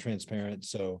of upfront and transparent.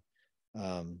 So,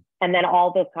 and then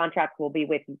all those contracts will be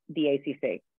with the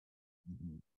ACC.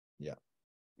 Yeah.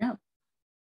 No.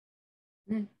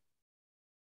 Mm.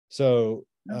 So,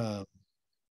 I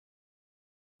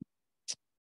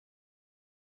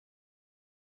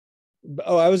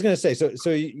was going to say,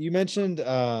 so you mentioned,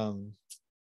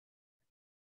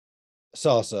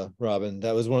 salsa, Robin.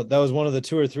 That was one of the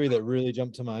 2 or 3 that really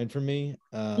jumped to mind for me.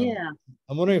 Yeah.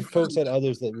 I'm wondering if folks had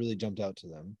others that really jumped out to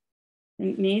them.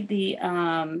 Me, the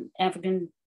African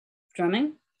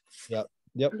drumming. Yep.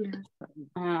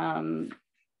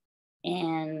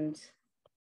 And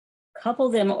a couple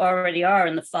of them already are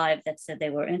in the 5 that said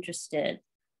they were interested.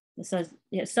 So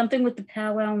yeah, something with the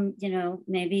powwow, you know,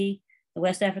 maybe the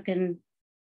West African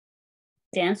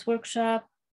dance workshop.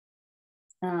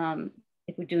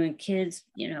 If we're doing kids,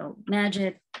 you know,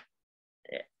 magic,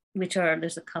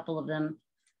 there's a couple of them.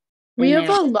 We have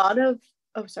a lot of,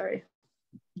 oh, sorry.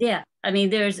 Yeah,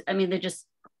 they're just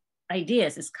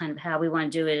ideas. It's kind of how we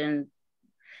want to do it. And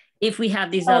if we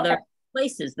have these other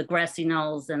places, the grassy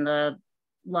knolls and the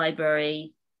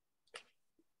library,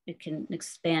 it can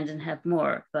expand and have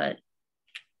more, but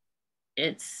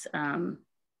it's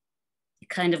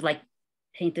kind of like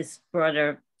paint this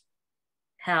broader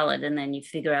palette, and then you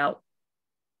figure out,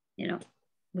 you know,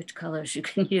 which colors you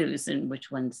can use and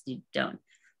which ones you don't.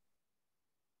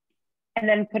 And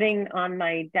then putting on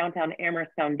my Downtown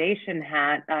Amherst Foundation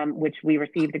hat, which we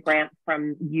received a grant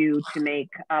from you to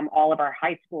make all of our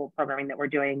high school programming that we're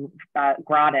doing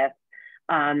gratis.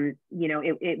 You know,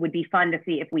 it would be fun to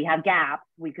see if we have gaps,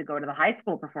 we could go to the high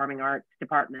school performing arts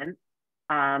department.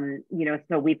 You know,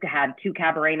 so we've had 2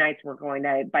 cabaret nights. We're going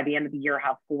to, by the end of the year,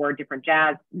 have 4 different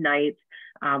jazz nights.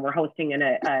 We're hosting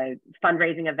a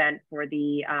fundraising event for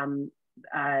the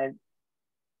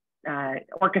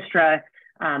orchestra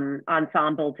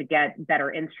ensemble to get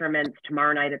better instruments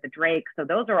tomorrow night at the Drake. So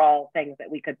those are all things that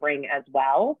we could bring as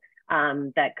well,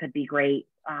 that could be great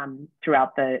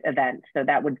throughout the event. So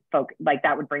that would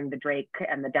bring the Drake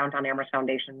and the Downtown Amherst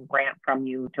Foundation grant from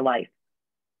you to life.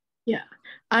 Yeah,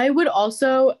 I would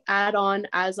also add on,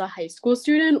 as a high school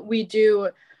student, we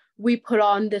put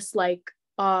on this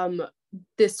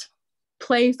this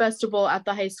play festival at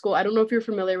the high school. I don't know if you're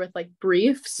familiar with like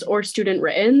briefs or student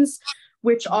writtens,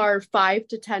 which are 5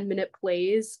 to 10 minute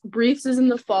plays. Briefs is in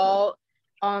the fall,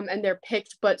 and they're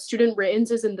picked, but student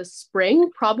writtens is in the spring,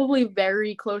 probably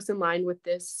very close in line with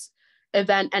this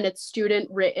event. And it's student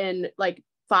written, like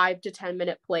 5 to 10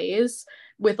 minute plays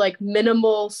with like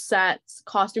minimal sets.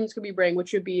 Costumes could be bring,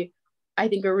 which would be, I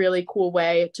think, a really cool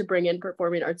way to bring in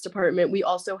performing arts department. We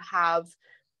also have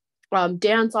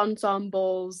dance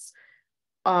ensembles.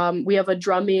 We have a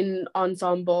drumming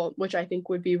ensemble, which I think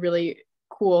would be really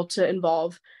cool to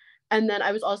involve. And then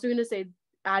I was also going to say,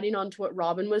 adding on to what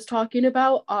Robin was talking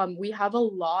about, we have a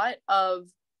lot of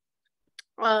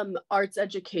arts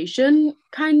education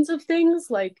kinds of things,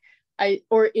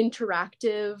 or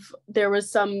interactive. There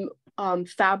was some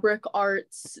fabric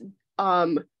arts,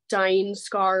 dyeing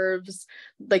scarves,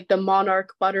 like the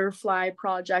Monarch Butterfly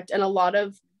Project, and a lot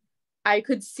of, I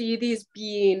could see these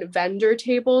being vendor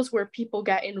tables where people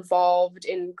get involved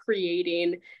in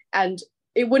creating, and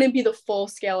it wouldn't be the full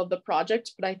scale of the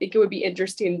project, but I think it would be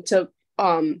interesting to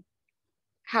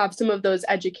have some of those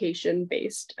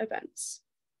education-based events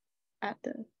at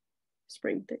the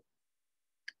spring thing.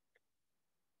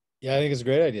 Yeah, I think it's a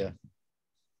great idea.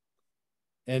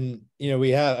 And, you know,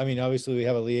 obviously we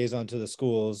have a liaison to the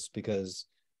schools because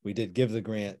we did give the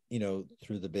grant, you know,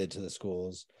 through the bid to the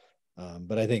schools.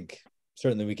 But I think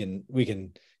certainly we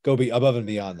can go above and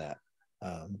beyond that.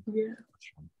 Yeah.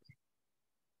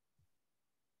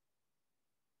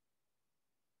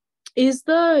 Is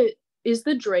the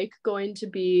Drake going to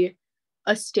be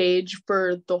a stage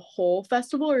for the whole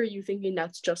festival, or are you thinking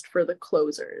that's just for the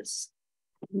closers?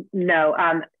 No,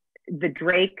 the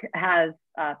Drake has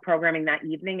programming that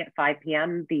evening at 5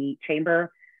 p.m. The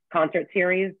Chamber concert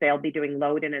series, they'll be doing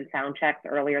load-in and sound checks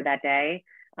earlier that day.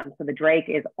 So the Drake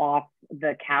is off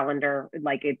the calendar,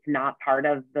 like it's not part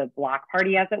of the block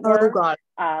party, as it were. Oh God.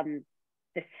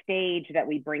 The stage that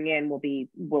we bring in will be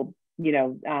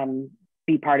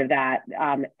part of that.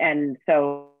 And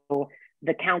so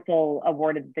the council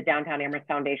awarded the Downtown Amherst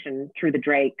Foundation through the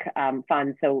Drake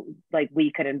fund. So like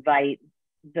we could invite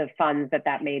the funds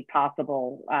that made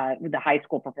possible the high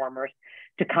school performers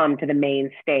to come to the main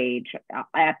stage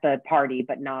at the party,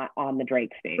 but not on the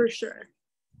Drake stage. For sure.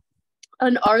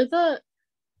 And are the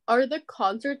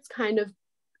concerts kind of,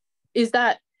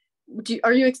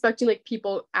 are you expecting like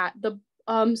people at the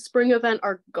spring event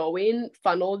are going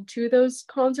funneled to those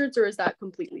concerts, or is that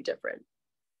completely different?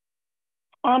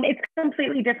 It's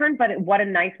completely different, but what a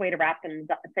nice way to wrap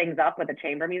things up with a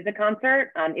chamber music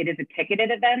concert. It is a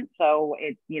ticketed event, so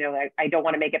it's, I don't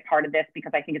want to make it part of this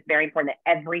because I think it's very important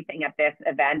that everything at this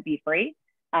event be free,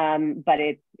 but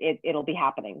it'll be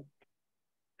happening.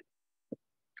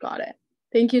 Got it.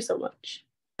 Thank you so much.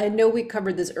 I know we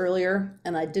covered this earlier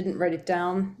and I didn't write it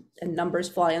down and numbers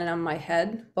fly in and out of my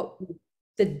head, but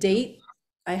the date,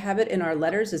 I have it in our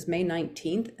letters, is May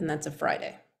 19th, and that's a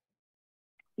Friday.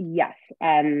 Yes,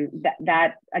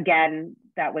 that again,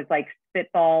 that was like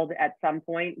spitballed at some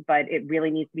point, but it really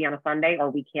needs to be on a Sunday or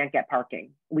we can't get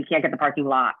parking. We can't get the parking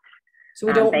lot. So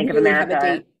we don't Bank of really America, have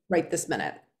a date right this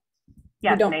minute.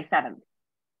 Yes, May 7th.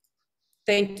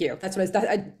 Thank you. That's what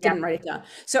I didn't write it down.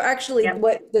 So actually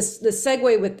what the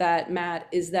segue with that, Matt,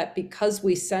 is that because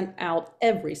we sent out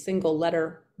every single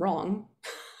letter wrong.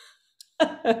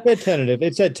 It's tentative.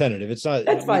 It said tentative. It's not.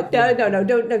 That's fine. No.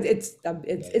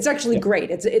 It's actually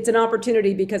great. It's an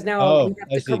opportunity because now we have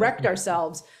to correct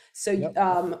ourselves.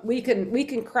 So we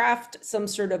can craft some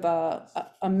sort of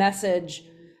a message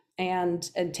and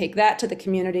take that to the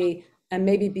community and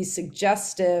maybe be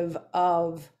suggestive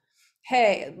of,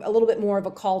 hey, a little bit more of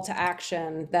a call to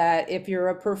action, that if you're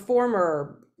a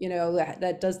performer,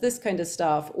 that does this kind of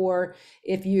stuff, or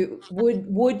if you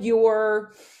would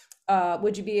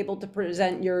you be able to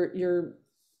present your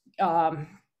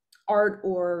art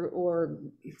or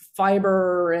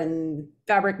fiber and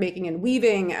fabric making and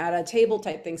weaving at a table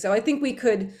type thing. So I think we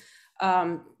could,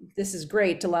 this is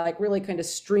great to like really kind of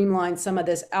streamline some of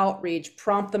this outreach,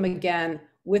 prompt them again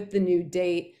with the new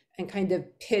date, and kind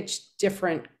of pitch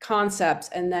different concepts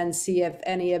and then see if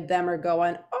any of them are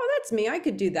going, oh, that's me, I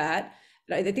could do that.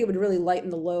 And I think it would really lighten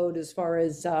the load as far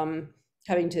as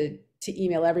having to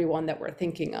email everyone that we're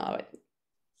thinking of it.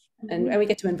 And we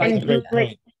get to invite them.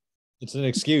 It's an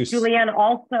excuse. Julianne,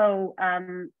 also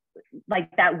like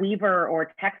that weaver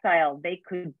or textile, they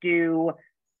could do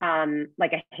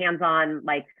like a hands-on,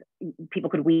 like people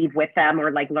could weave with them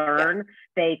or like learn.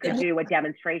 They could do a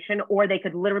demonstration, or they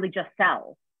could literally just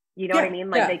sell. You know what I mean?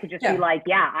 Like they could just be like,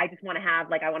 I just want to have,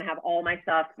 like, I want to have all my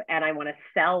stuff and I want to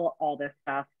sell all this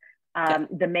stuff.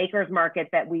 The makers market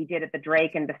that we did at the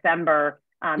Drake in December,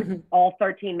 all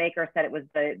 13 makers said it was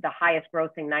the highest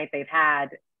grossing night they've had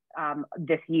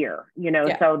this year,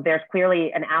 so there's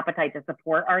clearly an appetite to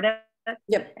support artists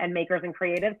and makers and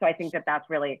creatives. So I think that that's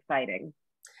really exciting.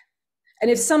 And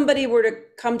if somebody were to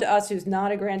come to us who's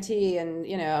not a grantee and,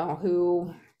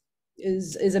 who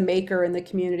is a maker in the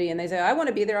community, and they say, I want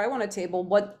to be there, I want a table,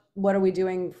 what are we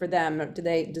doing for them?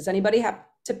 Does anybody have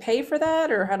to pay for that,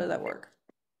 or how does that work?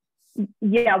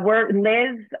 Yeah,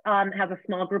 Liz has a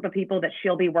small group of people that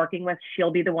she'll be working with.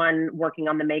 She'll be the one working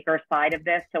on the maker side of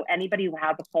this. So anybody who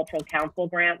has a cultural council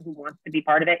grant who wants to be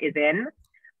part of it is in.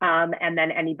 And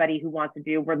then anybody who wants to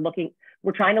do,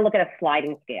 we're trying to look at a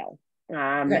sliding scale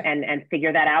and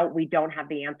figure that out. We don't have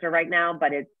the answer right now,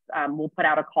 but it's we'll put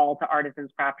out a call to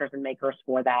artisans, crafters, and makers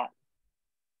for that.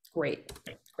 Great.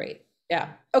 Yeah.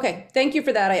 Okay. Thank you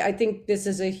for that. I think this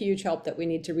is a huge help that we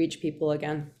need to reach people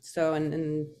again. So,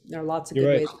 and there are lots of good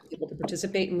ways for people to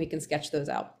participate, and we can sketch those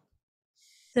out.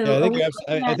 So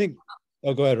I think,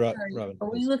 oh, go ahead, Robin. Are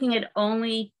we looking at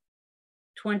only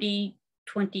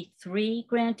 2023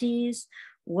 grantees?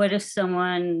 What if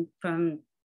someone from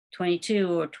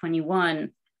 22 or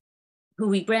 21 who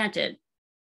we granted,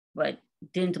 but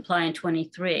didn't apply in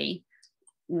 23,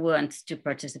 wants to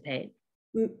participate?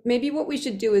 Maybe what we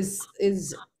should do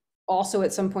is also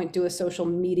at some point do a social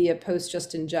media post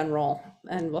just in general,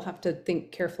 and we'll have to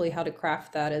think carefully how to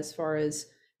craft that as far as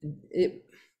it.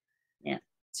 Yeah.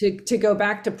 To go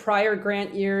back to prior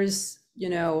grant years,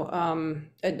 I'd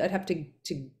have to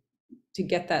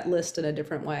get that list in a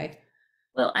different way.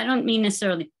 Well, I don't mean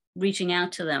necessarily reaching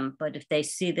out to them, but if they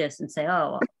see this and say,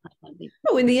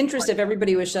 in the interest of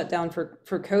everybody was shut down for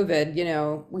COVID,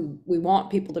 we want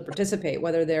people to participate,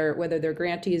 whether they're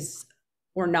grantees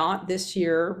or not this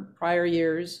year, prior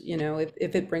years,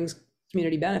 if it brings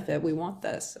community benefit, we want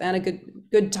this, and a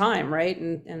good time, right?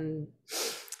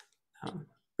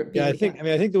 I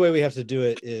think the way we have to do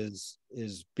it is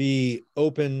be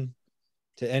open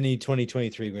to any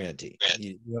 2023 grantee.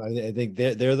 I think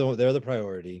they're the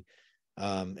priority.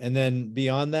 And then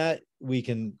beyond that, we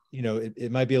can,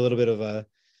 it might be a little bit of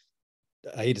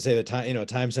I hate to say the time,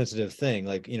 time sensitive thing,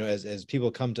 like, as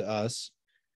people come to us,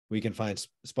 we can find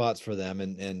spots for them,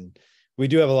 and we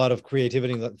do have a lot of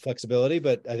creativity and flexibility,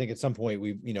 but I think at some point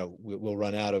we'll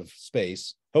run out of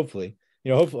space. Hopefully,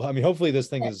 hopefully this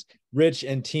thing is rich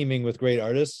and teeming with great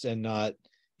artists, and not,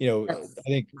 I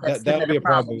think that would be a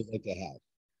problem we'd like to have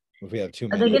if we have too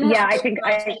many. Yeah, I think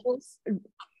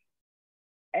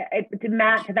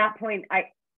Matt, to that point,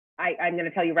 I'm going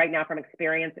to tell you right now from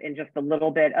experience, in just a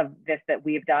little bit of this that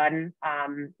we've done,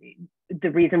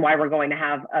 the reason why we're going to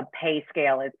have a pay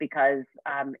scale is because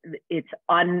it's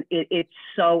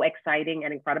so exciting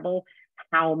and incredible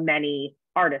how many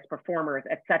artists, performers,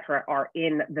 etc., are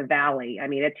in the Valley. I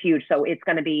mean, it's huge. So it's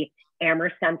going to be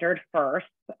Amherst centered first,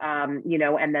 and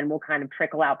then we'll kind of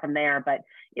trickle out from there. But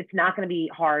it's not going to be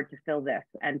hard to fill this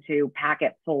and to pack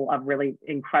it full of really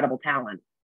incredible talent.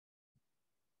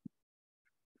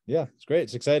 Yeah, it's great.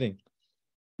 It's exciting.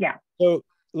 Yeah. So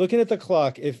looking at the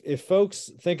clock, if folks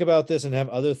think about this and have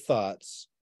other thoughts,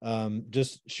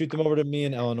 just shoot them over to me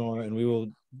and Eleanor, and we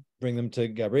will bring them to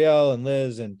Gabrielle and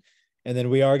Liz, and then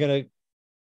we are going to,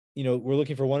 we're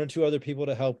looking for 1 or 2 other people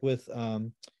to help with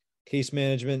case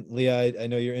management. Leah, I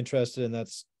know you're interested, and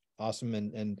that's awesome,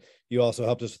 and you also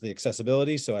helped us with the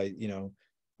accessibility. So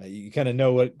you kind of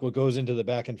know what goes into the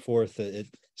back and forth.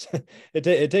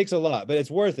 It takes a lot, but it's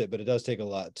worth it. But it does take a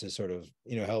lot to sort of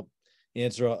help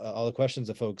answer all the questions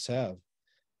that folks have.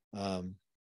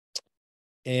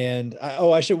 And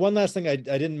I should, one last thing I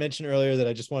didn't mention earlier that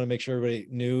I just want to make sure everybody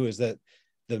knew is that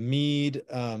the Mead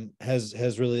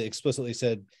has really explicitly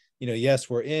said, yes,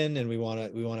 we're in, and we want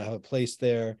to have a place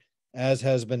there, as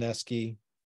has Benesky.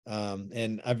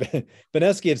 And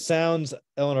Benesky, it sounds,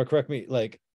 Eleanor, correct me,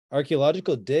 like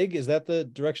archaeological dig, is that the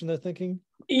direction they're thinking?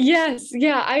 Yes,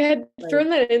 yeah, I had thrown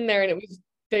that in there, and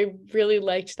they really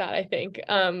liked that, I think.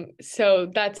 So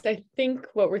that's, I think,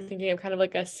 what we're thinking of, kind of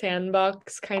like a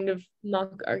sandbox kind of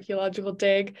mock archaeological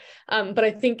dig. But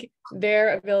I think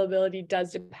their availability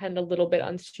does depend a little bit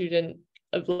on student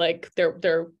of like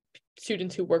their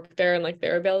students who work there and like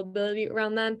their availability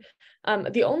around then. I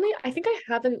think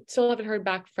I still haven't heard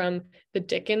back from the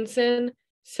Dickinson.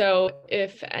 So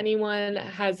if anyone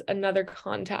has another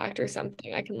contact or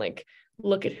something, I can like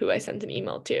look at who I sent an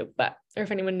email to, or if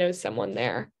anyone knows someone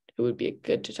there who would be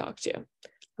good to talk to,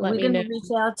 let me know. We're going to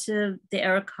reach out to the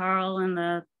Eric Carl and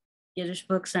the Yiddish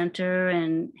Book Center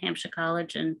and Hampshire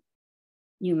College and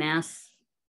UMass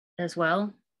as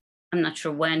well. I'm not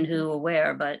sure when, who, or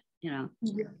where, but And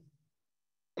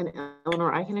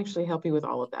Eleanor, I can actually help you with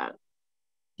all of that.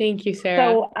 Thank you,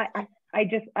 Sarah. So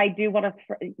I do want to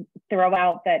throw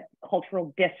out that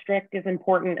cultural district is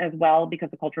important as well, because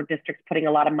the cultural district's putting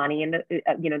a lot of money into,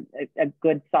 a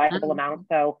good sizable amount.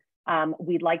 So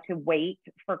we'd like to wait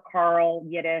for Carl,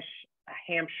 Yiddish,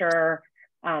 Hampshire,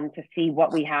 to see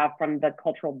what we have from the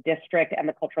cultural district and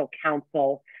the cultural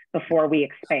council before we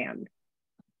expand.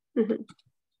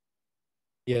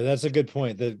 Yeah, that's a good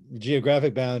point. The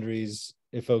geographic boundaries,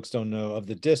 if folks don't know, of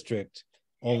the district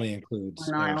only includes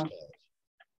now.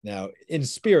 In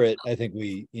spirit, I think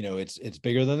it's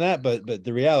bigger than that, but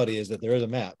the reality is that there is a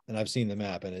map, and I've seen the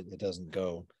map, and it doesn't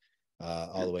go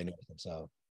all the way north and south.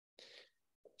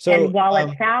 So, and while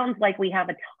it sounds like we have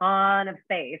a ton of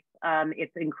space,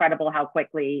 it's incredible how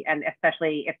quickly, and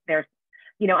especially if there's,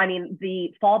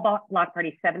 the fall block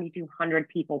party, 7,200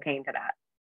 people came to that.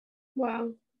 Wow.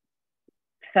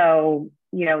 So,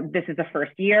 this is the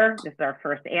first year, this is our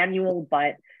first annual,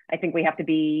 but I think we have to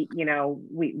be,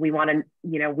 we want to,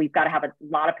 we've got to have a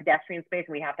lot of pedestrian space,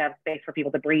 and we have to have space for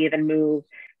people to breathe and move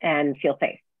and feel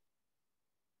safe.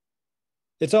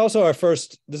 It's also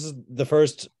this is the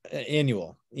first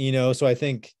annual, so I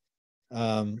think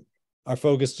our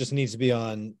focus just needs to be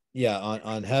on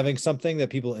having something that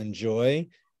people enjoy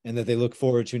and that they look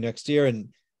forward to next year. And,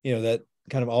 that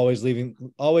kind of always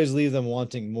leave them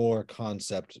wanting more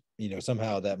concept,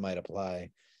 somehow that might apply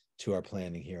to our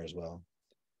planning here as well.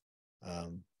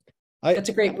 That's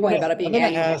a great point about it being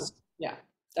annual.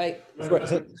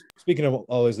 Speaking of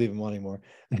always leaving wanting more,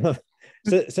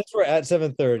 since we're at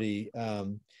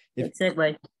 7:30,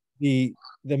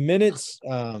 the minutes,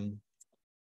 and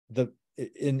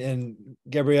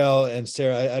Gabrielle and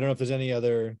Sarah, I don't know if there's any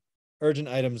other urgent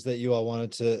items that you all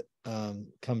wanted to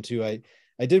come to.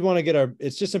 I did want to get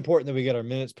it's just important that we get our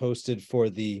minutes posted for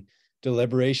the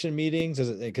deliberation meetings,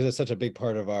 because it's such a big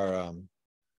part of our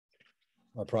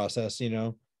process,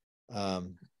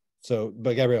 so,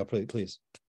 but Gabrielle, please.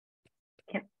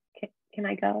 Can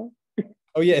I go?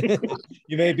 Oh yeah,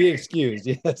 you may be excused.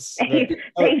 Yes. Thank you.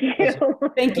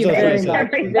 Thank you very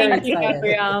much. Thank you,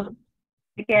 Gabrielle.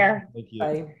 Take care. Thank you.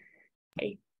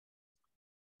 Bye.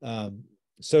 Bye.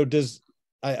 So does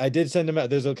I did send them out.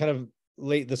 There's a kind of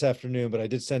late this afternoon, but I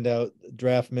did send out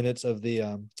draft minutes of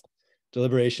the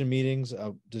deliberation meetings.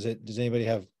 Does anybody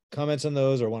have comments on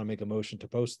those or want to make a motion to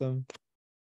post them?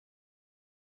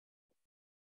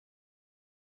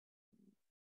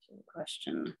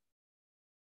 Question.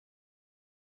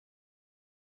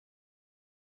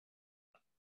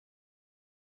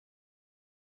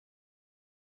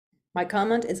 My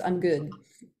comment is I'm good.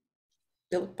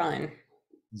 They look fine.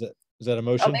 Is that a I'll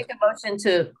motion? make a motion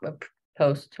to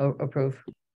post or approve.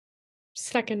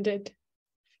 Seconded.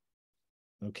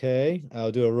 Okay,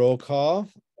 I'll do a roll call.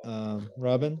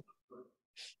 Robin?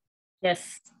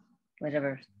 Yes,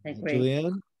 whatever. I agree.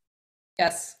 Julianne?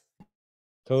 Yes.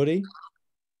 Cody?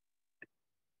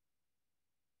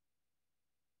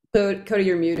 Cody,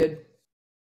 you're muted.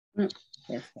 Yes.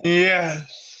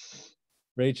 Yes.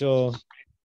 Rachel?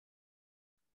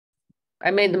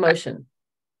 I made the motion.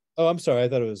 Oh, I'm sorry. I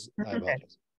thought it was, I Okay.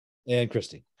 apologize. And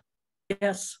Christy.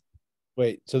 Yes.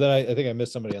 Wait, so then I think I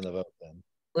missed somebody on the vote then.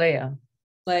 Leah.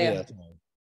 Leah. Yeah.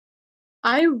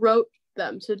 I wrote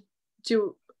them. So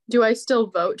do I still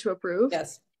vote to approve?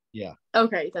 Yes. Yeah.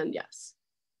 Okay, then yes.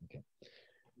 All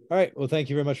right. Well, thank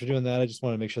you very much for doing that. I just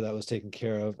want to make sure that was taken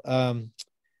care of.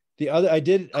 The other, I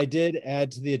did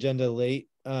add to the agenda late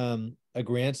a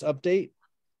grants update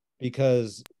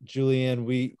because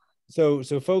Julianne, so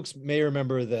folks may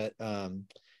remember that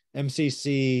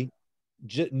MCC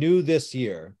knew this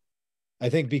year, I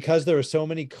think because there were so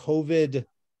many COVID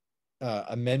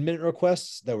amendment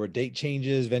requests that were date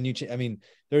changes, venue I mean,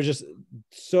 there's just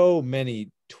so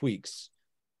many tweaks.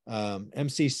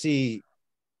 MCC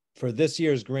for this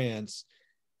year's grants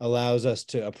allows us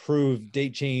to approve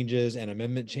date changes and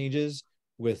amendment changes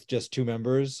with just 2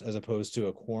 members as opposed to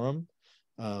a quorum.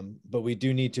 But we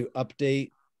do need to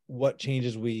update what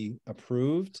changes we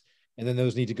approved, and then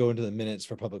those need to go into the minutes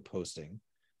for public posting.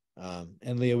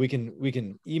 And Leah, we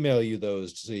can email you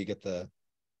those so you get the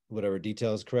whatever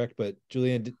details correct. But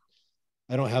Julianne,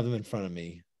 I don't have them in front of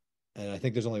me, and I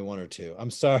think there's only 1 or 2. I'm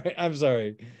sorry.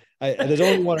 There's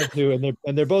only 1 or 2,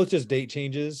 and they're both just date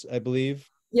changes, I believe.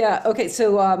 Yeah. Okay.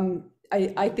 So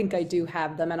I think I do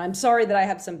have them, and I'm sorry that I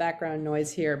have some background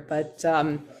noise here, but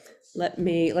let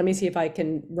me see if I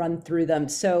can run through them.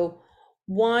 So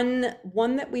one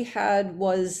that we had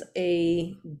was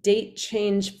a date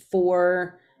change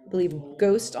for, I believe,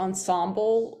 Ghost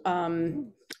Ensemble,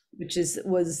 which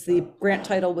was the grant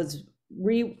title was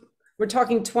we're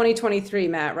talking 2023,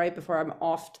 Matt, right? Before I'm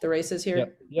off to the races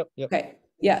here. Yep. Okay.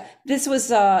 Yeah. This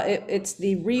was it's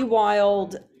the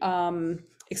Rewild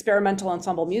experimental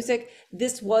ensemble music.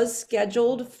 This was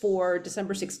scheduled for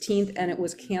December 16th and it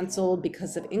was canceled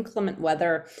because of inclement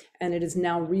weather, and it is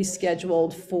now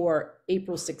rescheduled for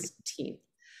April 16th.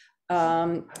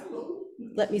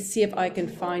 Let me see if I can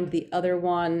find the other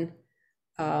one.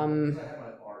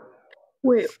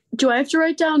 Wait, do I have to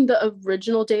write down the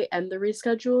original date and the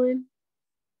rescheduling?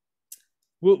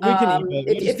 We can email,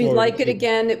 if you'd like it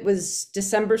again, it was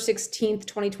December 16th,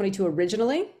 2022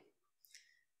 originally.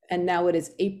 And now it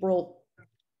is April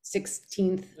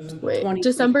 16th. Wait,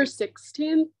 December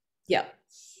 16th? Yeah.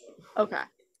 Okay.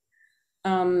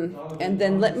 And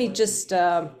then let me just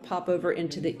pop over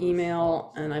into the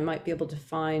email and I might be able to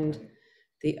find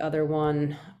the other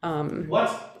one.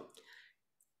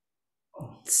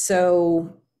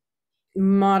 So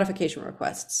modification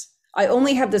requests. I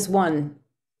only have this one.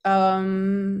 Let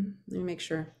me make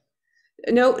sure.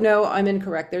 No, I'm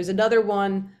incorrect. There's another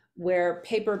one where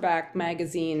Paperback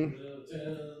Magazine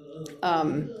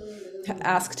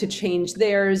asked to change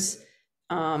theirs,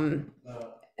 and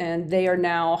they are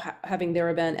now having their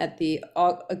event at the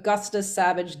Augusta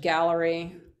Savage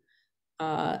Gallery,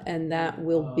 and that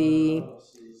will be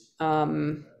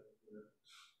on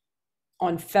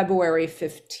February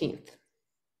 15th.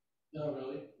 Oh,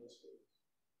 really?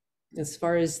 As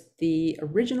far as the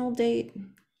original date,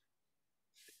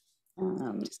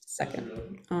 just a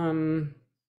second.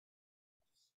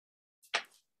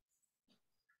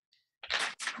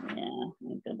 Yeah,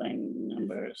 I go by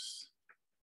numbers.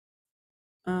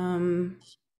 The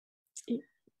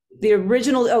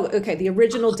original, the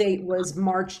original date was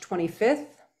March 25th,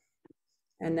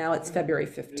 and now it's February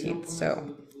 15th,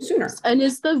 so sooner. And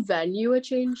is the venue a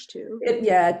change too?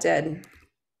 Yeah, it did.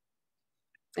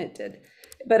 It did.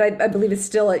 But I believe it's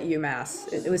still at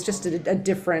UMass. It was just a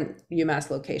different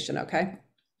UMass location, okay?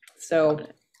 So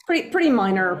pretty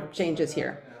minor changes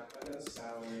here.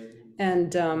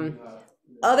 And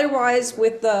otherwise,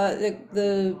 with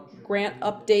the grant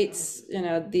updates,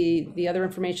 the other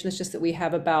information is just that we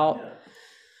have about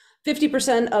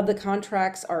 50% of the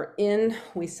contracts are in.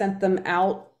 We sent them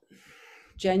out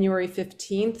January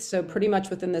 15th. So pretty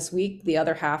much within this week, the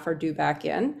other half are due back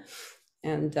in.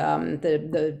 And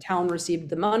the town received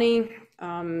the money.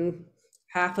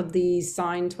 Half of the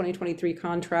signed 2023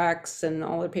 contracts and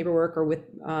all the paperwork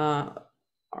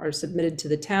are submitted to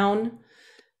the town.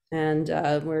 And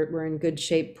we're in good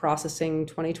shape processing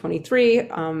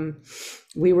 2023.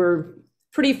 We were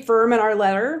pretty firm in our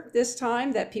letter this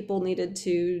time that people needed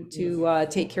to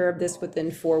take care of this within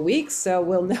 4 weeks. So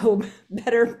we'll know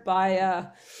better by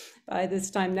this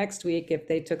time next week if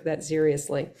they took that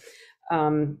seriously.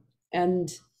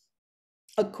 And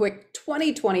a quick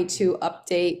 2022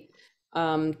 update.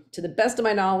 To the best of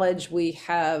my knowledge, we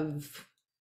have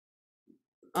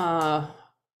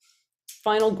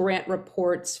final grant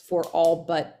reports for all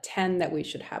but 10 that we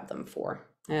should have them for.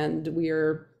 And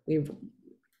we've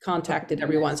contacted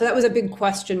everyone. So that was a big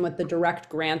question with the direct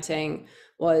granting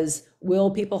was,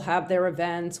 will people have their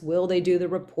events? Will they do the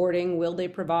reporting? Will they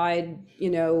provide,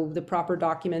 the proper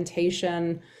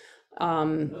documentation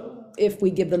if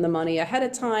we give them the money ahead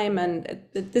of time? And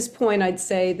at this point, I'd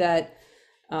say that,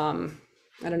 I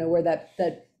don't know where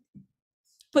that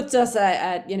puts us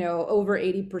at over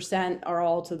 80% are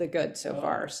all to the good so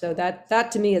far. So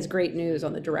that to me is great news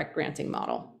on the direct granting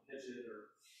model.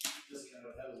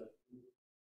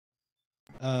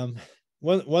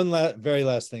 Very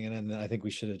last thing, and then I think we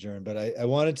should adjourn. But I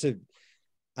wanted to.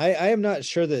 I am not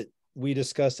sure that we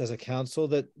discussed as a council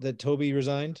that Toby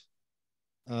resigned.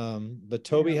 But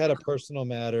Toby had a personal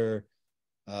matter,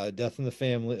 death in the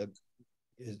family.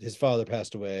 His father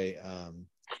passed away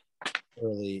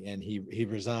early, and he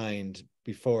resigned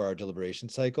before our deliberation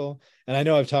cycle. And I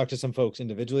know I've talked to some folks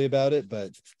individually about it,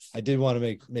 but I did want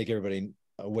to make everybody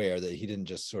aware that he didn't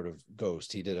just sort of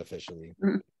ghost. He did officially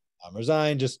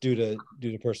resign just due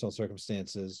to personal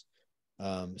circumstances.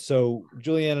 So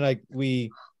Julianne and I,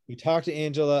 we talked to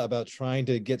Angela about trying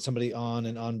to get somebody on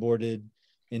and onboarded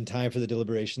in time for the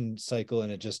deliberation cycle,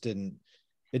 and it just didn't.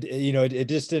 It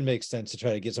just didn't make sense to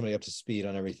try to get somebody up to speed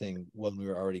on everything when we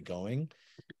were already going.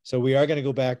 So we are going to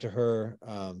go back to her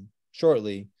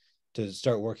shortly to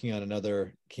start working on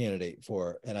another candidate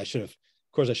for. And I should have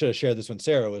shared this when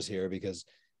Sarah was here, because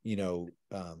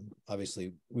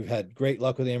obviously we've had great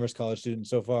luck with Amherst College students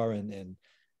so far, and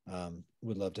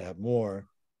would love to have more.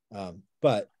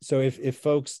 But so if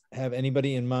folks have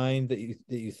anybody in mind that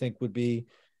you think would be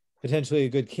potentially a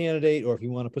good candidate, or if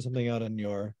you want to put something out on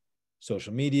your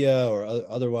social media or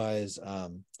otherwise,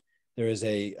 there is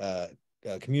a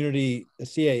community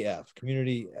CAF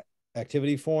community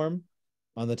activity form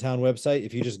on the town website.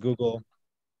 If you just Google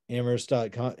Amherst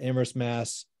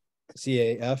Mass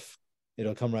CAF,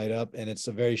 it'll come right up, and it's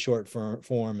a very short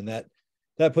form, and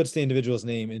that puts the individual's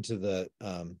name into the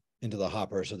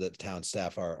hopper so that town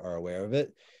staff are aware of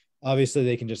it. Obviously,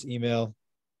 they can just email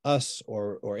us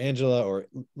or Angela, or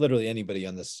literally anybody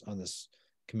on this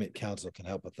council can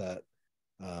help with that.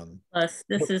 Plus,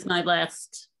 this is my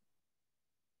last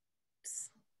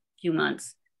few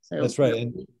months. So that's right.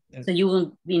 So you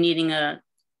will be needing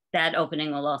that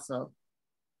opening will also.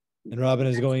 And Robin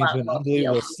is going into an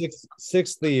unbelievable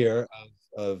sixth year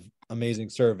of amazing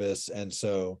service, and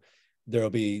so there will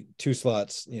be 2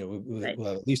 slots. We'll have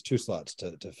at least 2 slots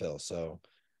to fill. So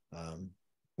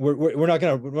we're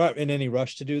not in any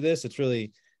rush to do this. It's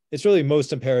really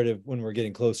most imperative when we're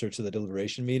getting closer to the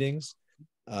deliberation meetings.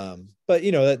 But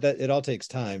that it all takes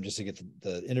time just to get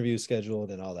the interviews scheduled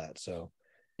and all that. So,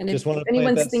 and if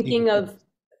anyone's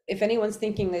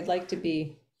thinking they'd like to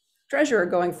be treasurer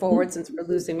going forward, since we're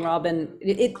losing Robin,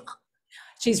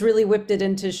 she's really whipped it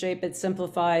into shape. It's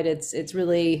simplified. It's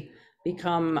really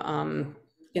become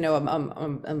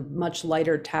a much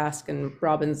lighter task, and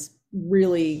Robin's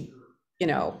really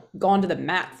gone to the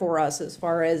mat for us as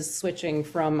far as switching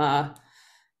from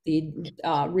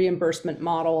the reimbursement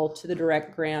model to the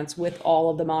direct grants, with all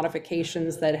of the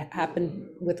modifications that happened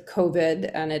with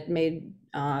COVID, and it made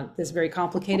this very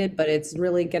complicated, but it's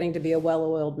really getting to be a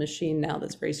well-oiled machine now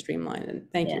that's very streamlined. And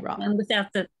thank you, Robin. And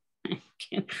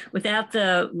without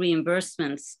the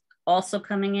reimbursements also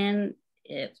coming in,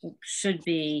 it should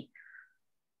be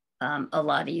a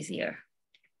lot easier.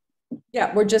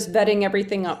 Yeah, we're just vetting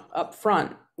everything up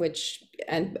front, which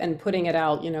and putting it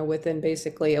out, within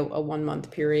basically a 1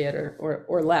 month period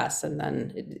or less, and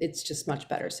then it's just much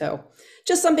better. So,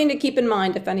 just something to keep in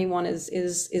mind if anyone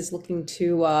is looking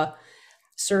to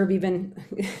serve even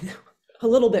a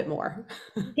little bit more.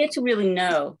 Get to really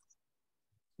know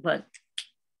what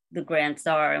the grants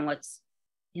are and what's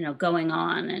going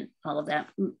on and all of that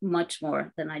much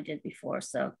more than I did before.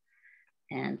 So,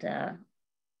 and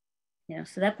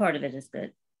so that part of it is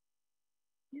good.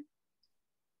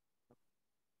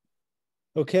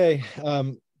 Okay,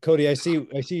 Cody, I see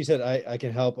you said I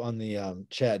can help on the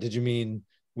chat. Did you mean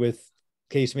with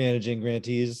case managing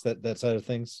grantees, that side of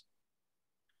things?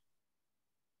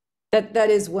 That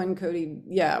is one Cody.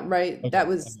 Yeah, right. Okay. That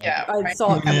was, Yeah, I right.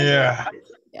 saw it coming. Yeah.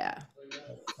 Yeah.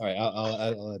 All right,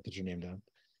 I'll put your name down.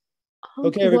 Um,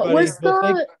 Okay, what everybody. was Well,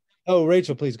 the oh,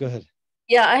 Rachel, please go ahead.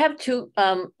 Yeah, I have two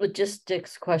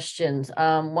logistics questions.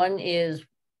 One is,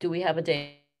 do we have a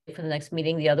date for the next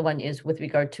meeting? The other one is with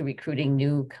regard to recruiting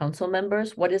new council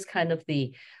members. What is kind of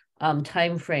the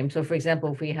time frame? So for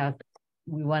example, if we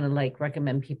want to like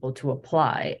recommend people to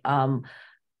apply,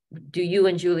 do you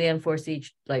and Julianne foresee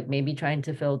like maybe trying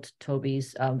to fill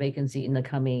Toby's vacancy in the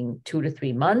coming 2 to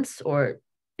 3 months, or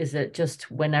is it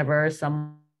just whenever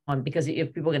someone, because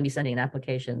if people are going to be sending in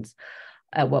applications,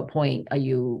 at what point are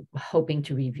you hoping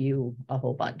to review a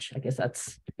whole bunch? I guess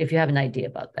that's, if you have an idea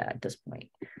about that at this point.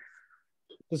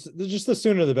 Just the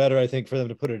sooner the better, I think, for them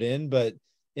to put it in. But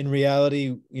in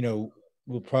reality,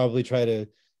 we'll probably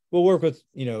we'll work with,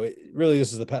 really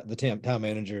this is the town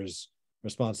manager's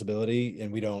responsibility,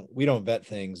 and we don't vet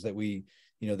things that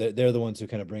they're the ones who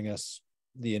kind of bring us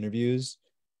the interviews.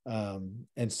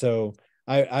 And so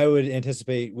I would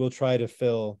anticipate we'll try to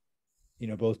fill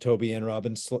both Toby and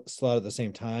Robin's slot at the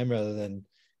same time, rather than,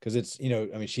 because it's,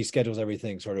 she schedules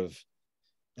everything sort of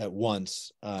at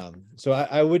once. So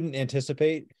I wouldn't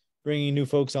anticipate bringing new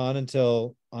folks on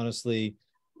until, honestly,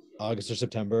 August or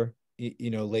September,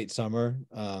 late summer.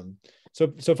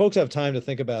 So folks have time to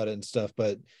think about it and stuff,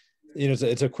 but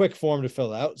it's a quick form to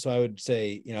fill out. So I would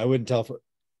say, I wouldn't tell,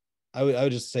 I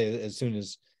would just say as soon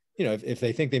as, if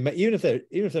they think they might, even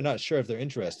if they're not sure if they're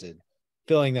interested,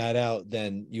 filling that out,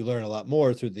 then you learn a lot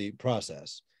more through the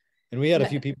process. And we had a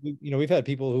few people, we've had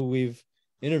people who we've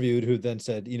interviewed who then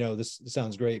said, this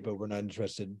sounds great, but we're not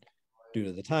interested due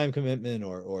to the time commitment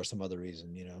or some other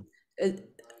reason,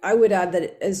 I would add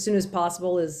that as soon as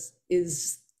possible is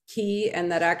key,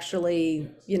 and that actually,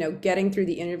 getting through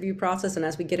the interview process, and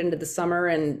as we get into the summer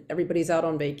and everybody's out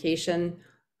on vacation,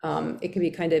 it can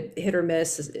be kind of hit or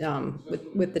miss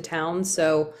with the town.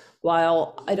 So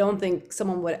while I don't think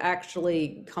someone would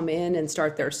actually come in and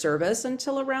start their service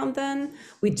until around then,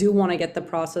 we do want to get the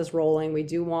process rolling.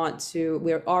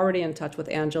 We're already in touch with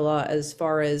Angela as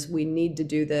far as we need to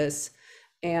do this.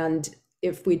 And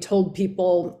if we told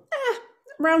people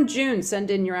around June, send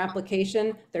in your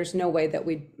application, there's no way that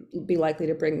we'd be likely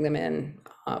to bring them in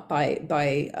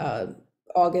by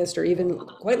August, or even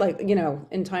quite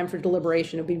in time for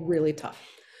deliberation. It'd be really tough.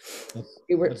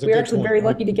 We're actually very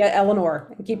lucky to get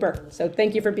Eleanor and keep her. So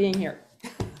thank you for being here.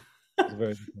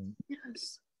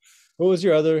 Yes. What was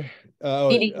your other?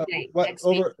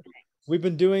 We've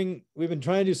been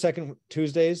trying to do second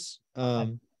Tuesdays, but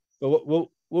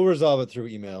we'll resolve it through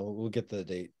email. We'll get the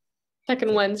date.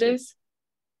 Second Wednesdays?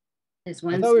 It's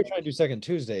Wednesday. I thought we were trying to do second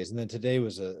Tuesdays, and then today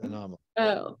was an anomaly.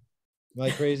 Oh. Am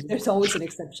I crazy? There's always an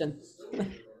exception.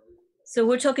 So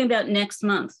we're talking about next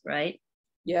month, right?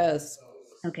 Yes.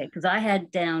 Okay, because I had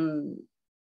down,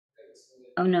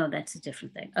 oh no, that's a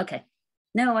different thing. Okay.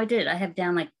 No, I did. I have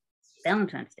down like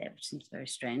Valentine's Day, which seems very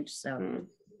strange. So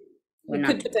we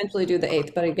could potentially do the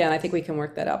 8th, but again, I think we can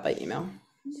work that out by email.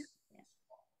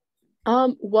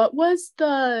 What was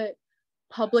the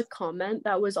public comment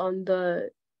that was on the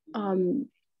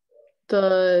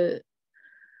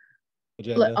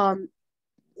agenda?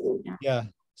 Yeah.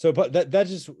 So, but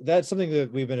that's something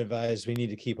that we've been advised we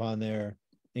need to keep on there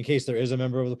in case there is a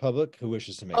member of the public who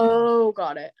wishes to make. Oh,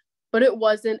 got it. But it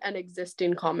wasn't an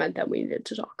existing comment that we needed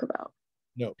to talk about.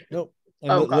 No.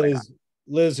 And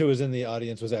Liz, who was in the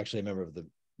audience, was actually a member of the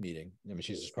meeting. I mean,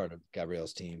 she's just part of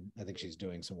Gabrielle's team. I think she's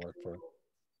doing some work for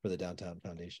the Downtown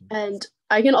Foundation. And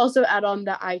I can also add on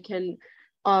that I can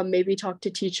maybe talk to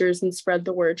teachers and spread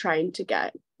the word, trying to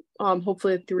get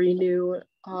hopefully 3 new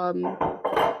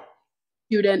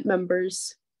student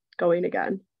members going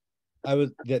again.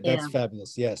 That's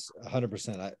fabulous. Yes,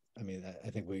 100%. I mean, I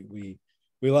think we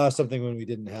lost something when we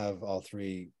didn't have all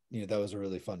 3. That was a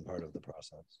really fun part of the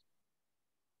process.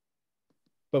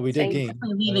 But we did gain.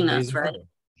 Leaving us, right?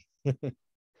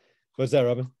 What's that,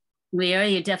 Robin? Where are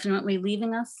you definitely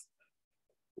leaving us?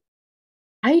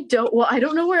 I don't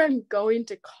know where I'm going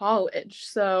to college,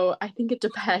 so I think it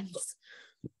depends.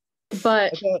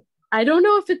 But I don't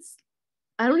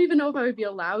even know if I would be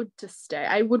allowed to stay.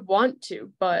 I would want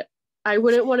to, but I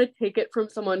wouldn't want to take it from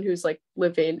someone who's like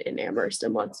living in Amherst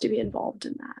and wants to be involved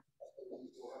in that.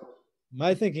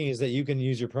 My thinking is that you can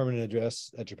use your permanent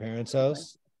address at your parents'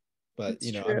 house, but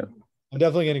That's I'm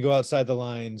definitely going to go outside the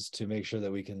lines to make sure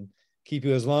that we can keep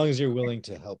you as long as you're willing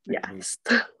to help. Yes.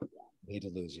 I hate to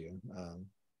lose you.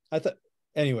 I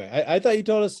thought you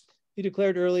told us you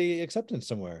declared early acceptance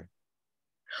somewhere.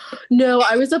 No,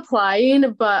 I was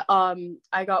applying, but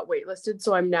I got waitlisted,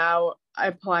 so I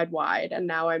applied wide, and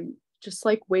now I'm just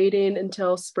like waiting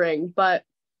until spring. But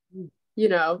you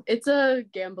know, it's a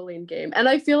gambling game, and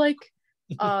I feel like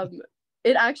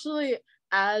it actually,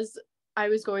 as I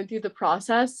was going through the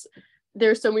process,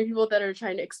 there's so many people that are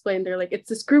trying to explain. They're like, it's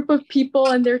this group of people,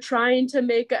 and they're trying to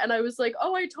make it, and I was like,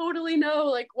 oh, I totally know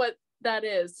like what that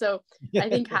is. So I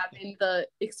think having the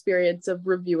experience of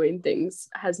reviewing things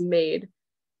has made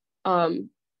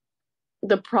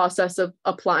the process of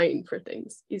applying for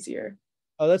things easier.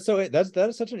 Oh, that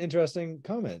is such an interesting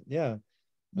comment. Yeah.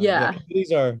 Yeah.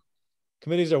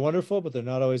 Committees are wonderful, but they're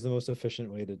not always the most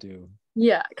efficient way to do.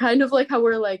 Yeah, kind of like how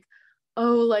we're like,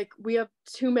 oh, like we have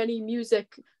too many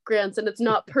music grants and it's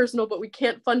not personal, but we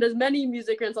can't fund as many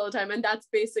music grants all the time. And that's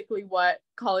basically what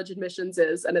college admissions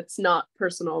is. And it's not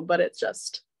personal, but it's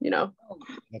just, you know.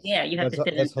 Yeah, you have to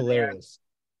fit that's into hilarious.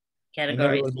 Categories. I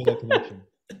never would have made that connection.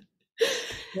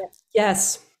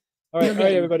 Yes. All right,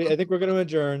 everybody. I think we're going to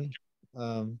adjourn.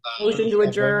 Motion to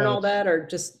adjourn, all that, or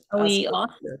just Are we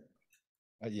off?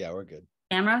 Yeah, we're good.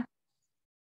 Camera?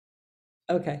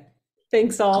 Okay.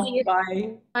 Thanks all.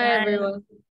 Bye. Hi, everyone.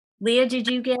 Leah, did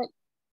you get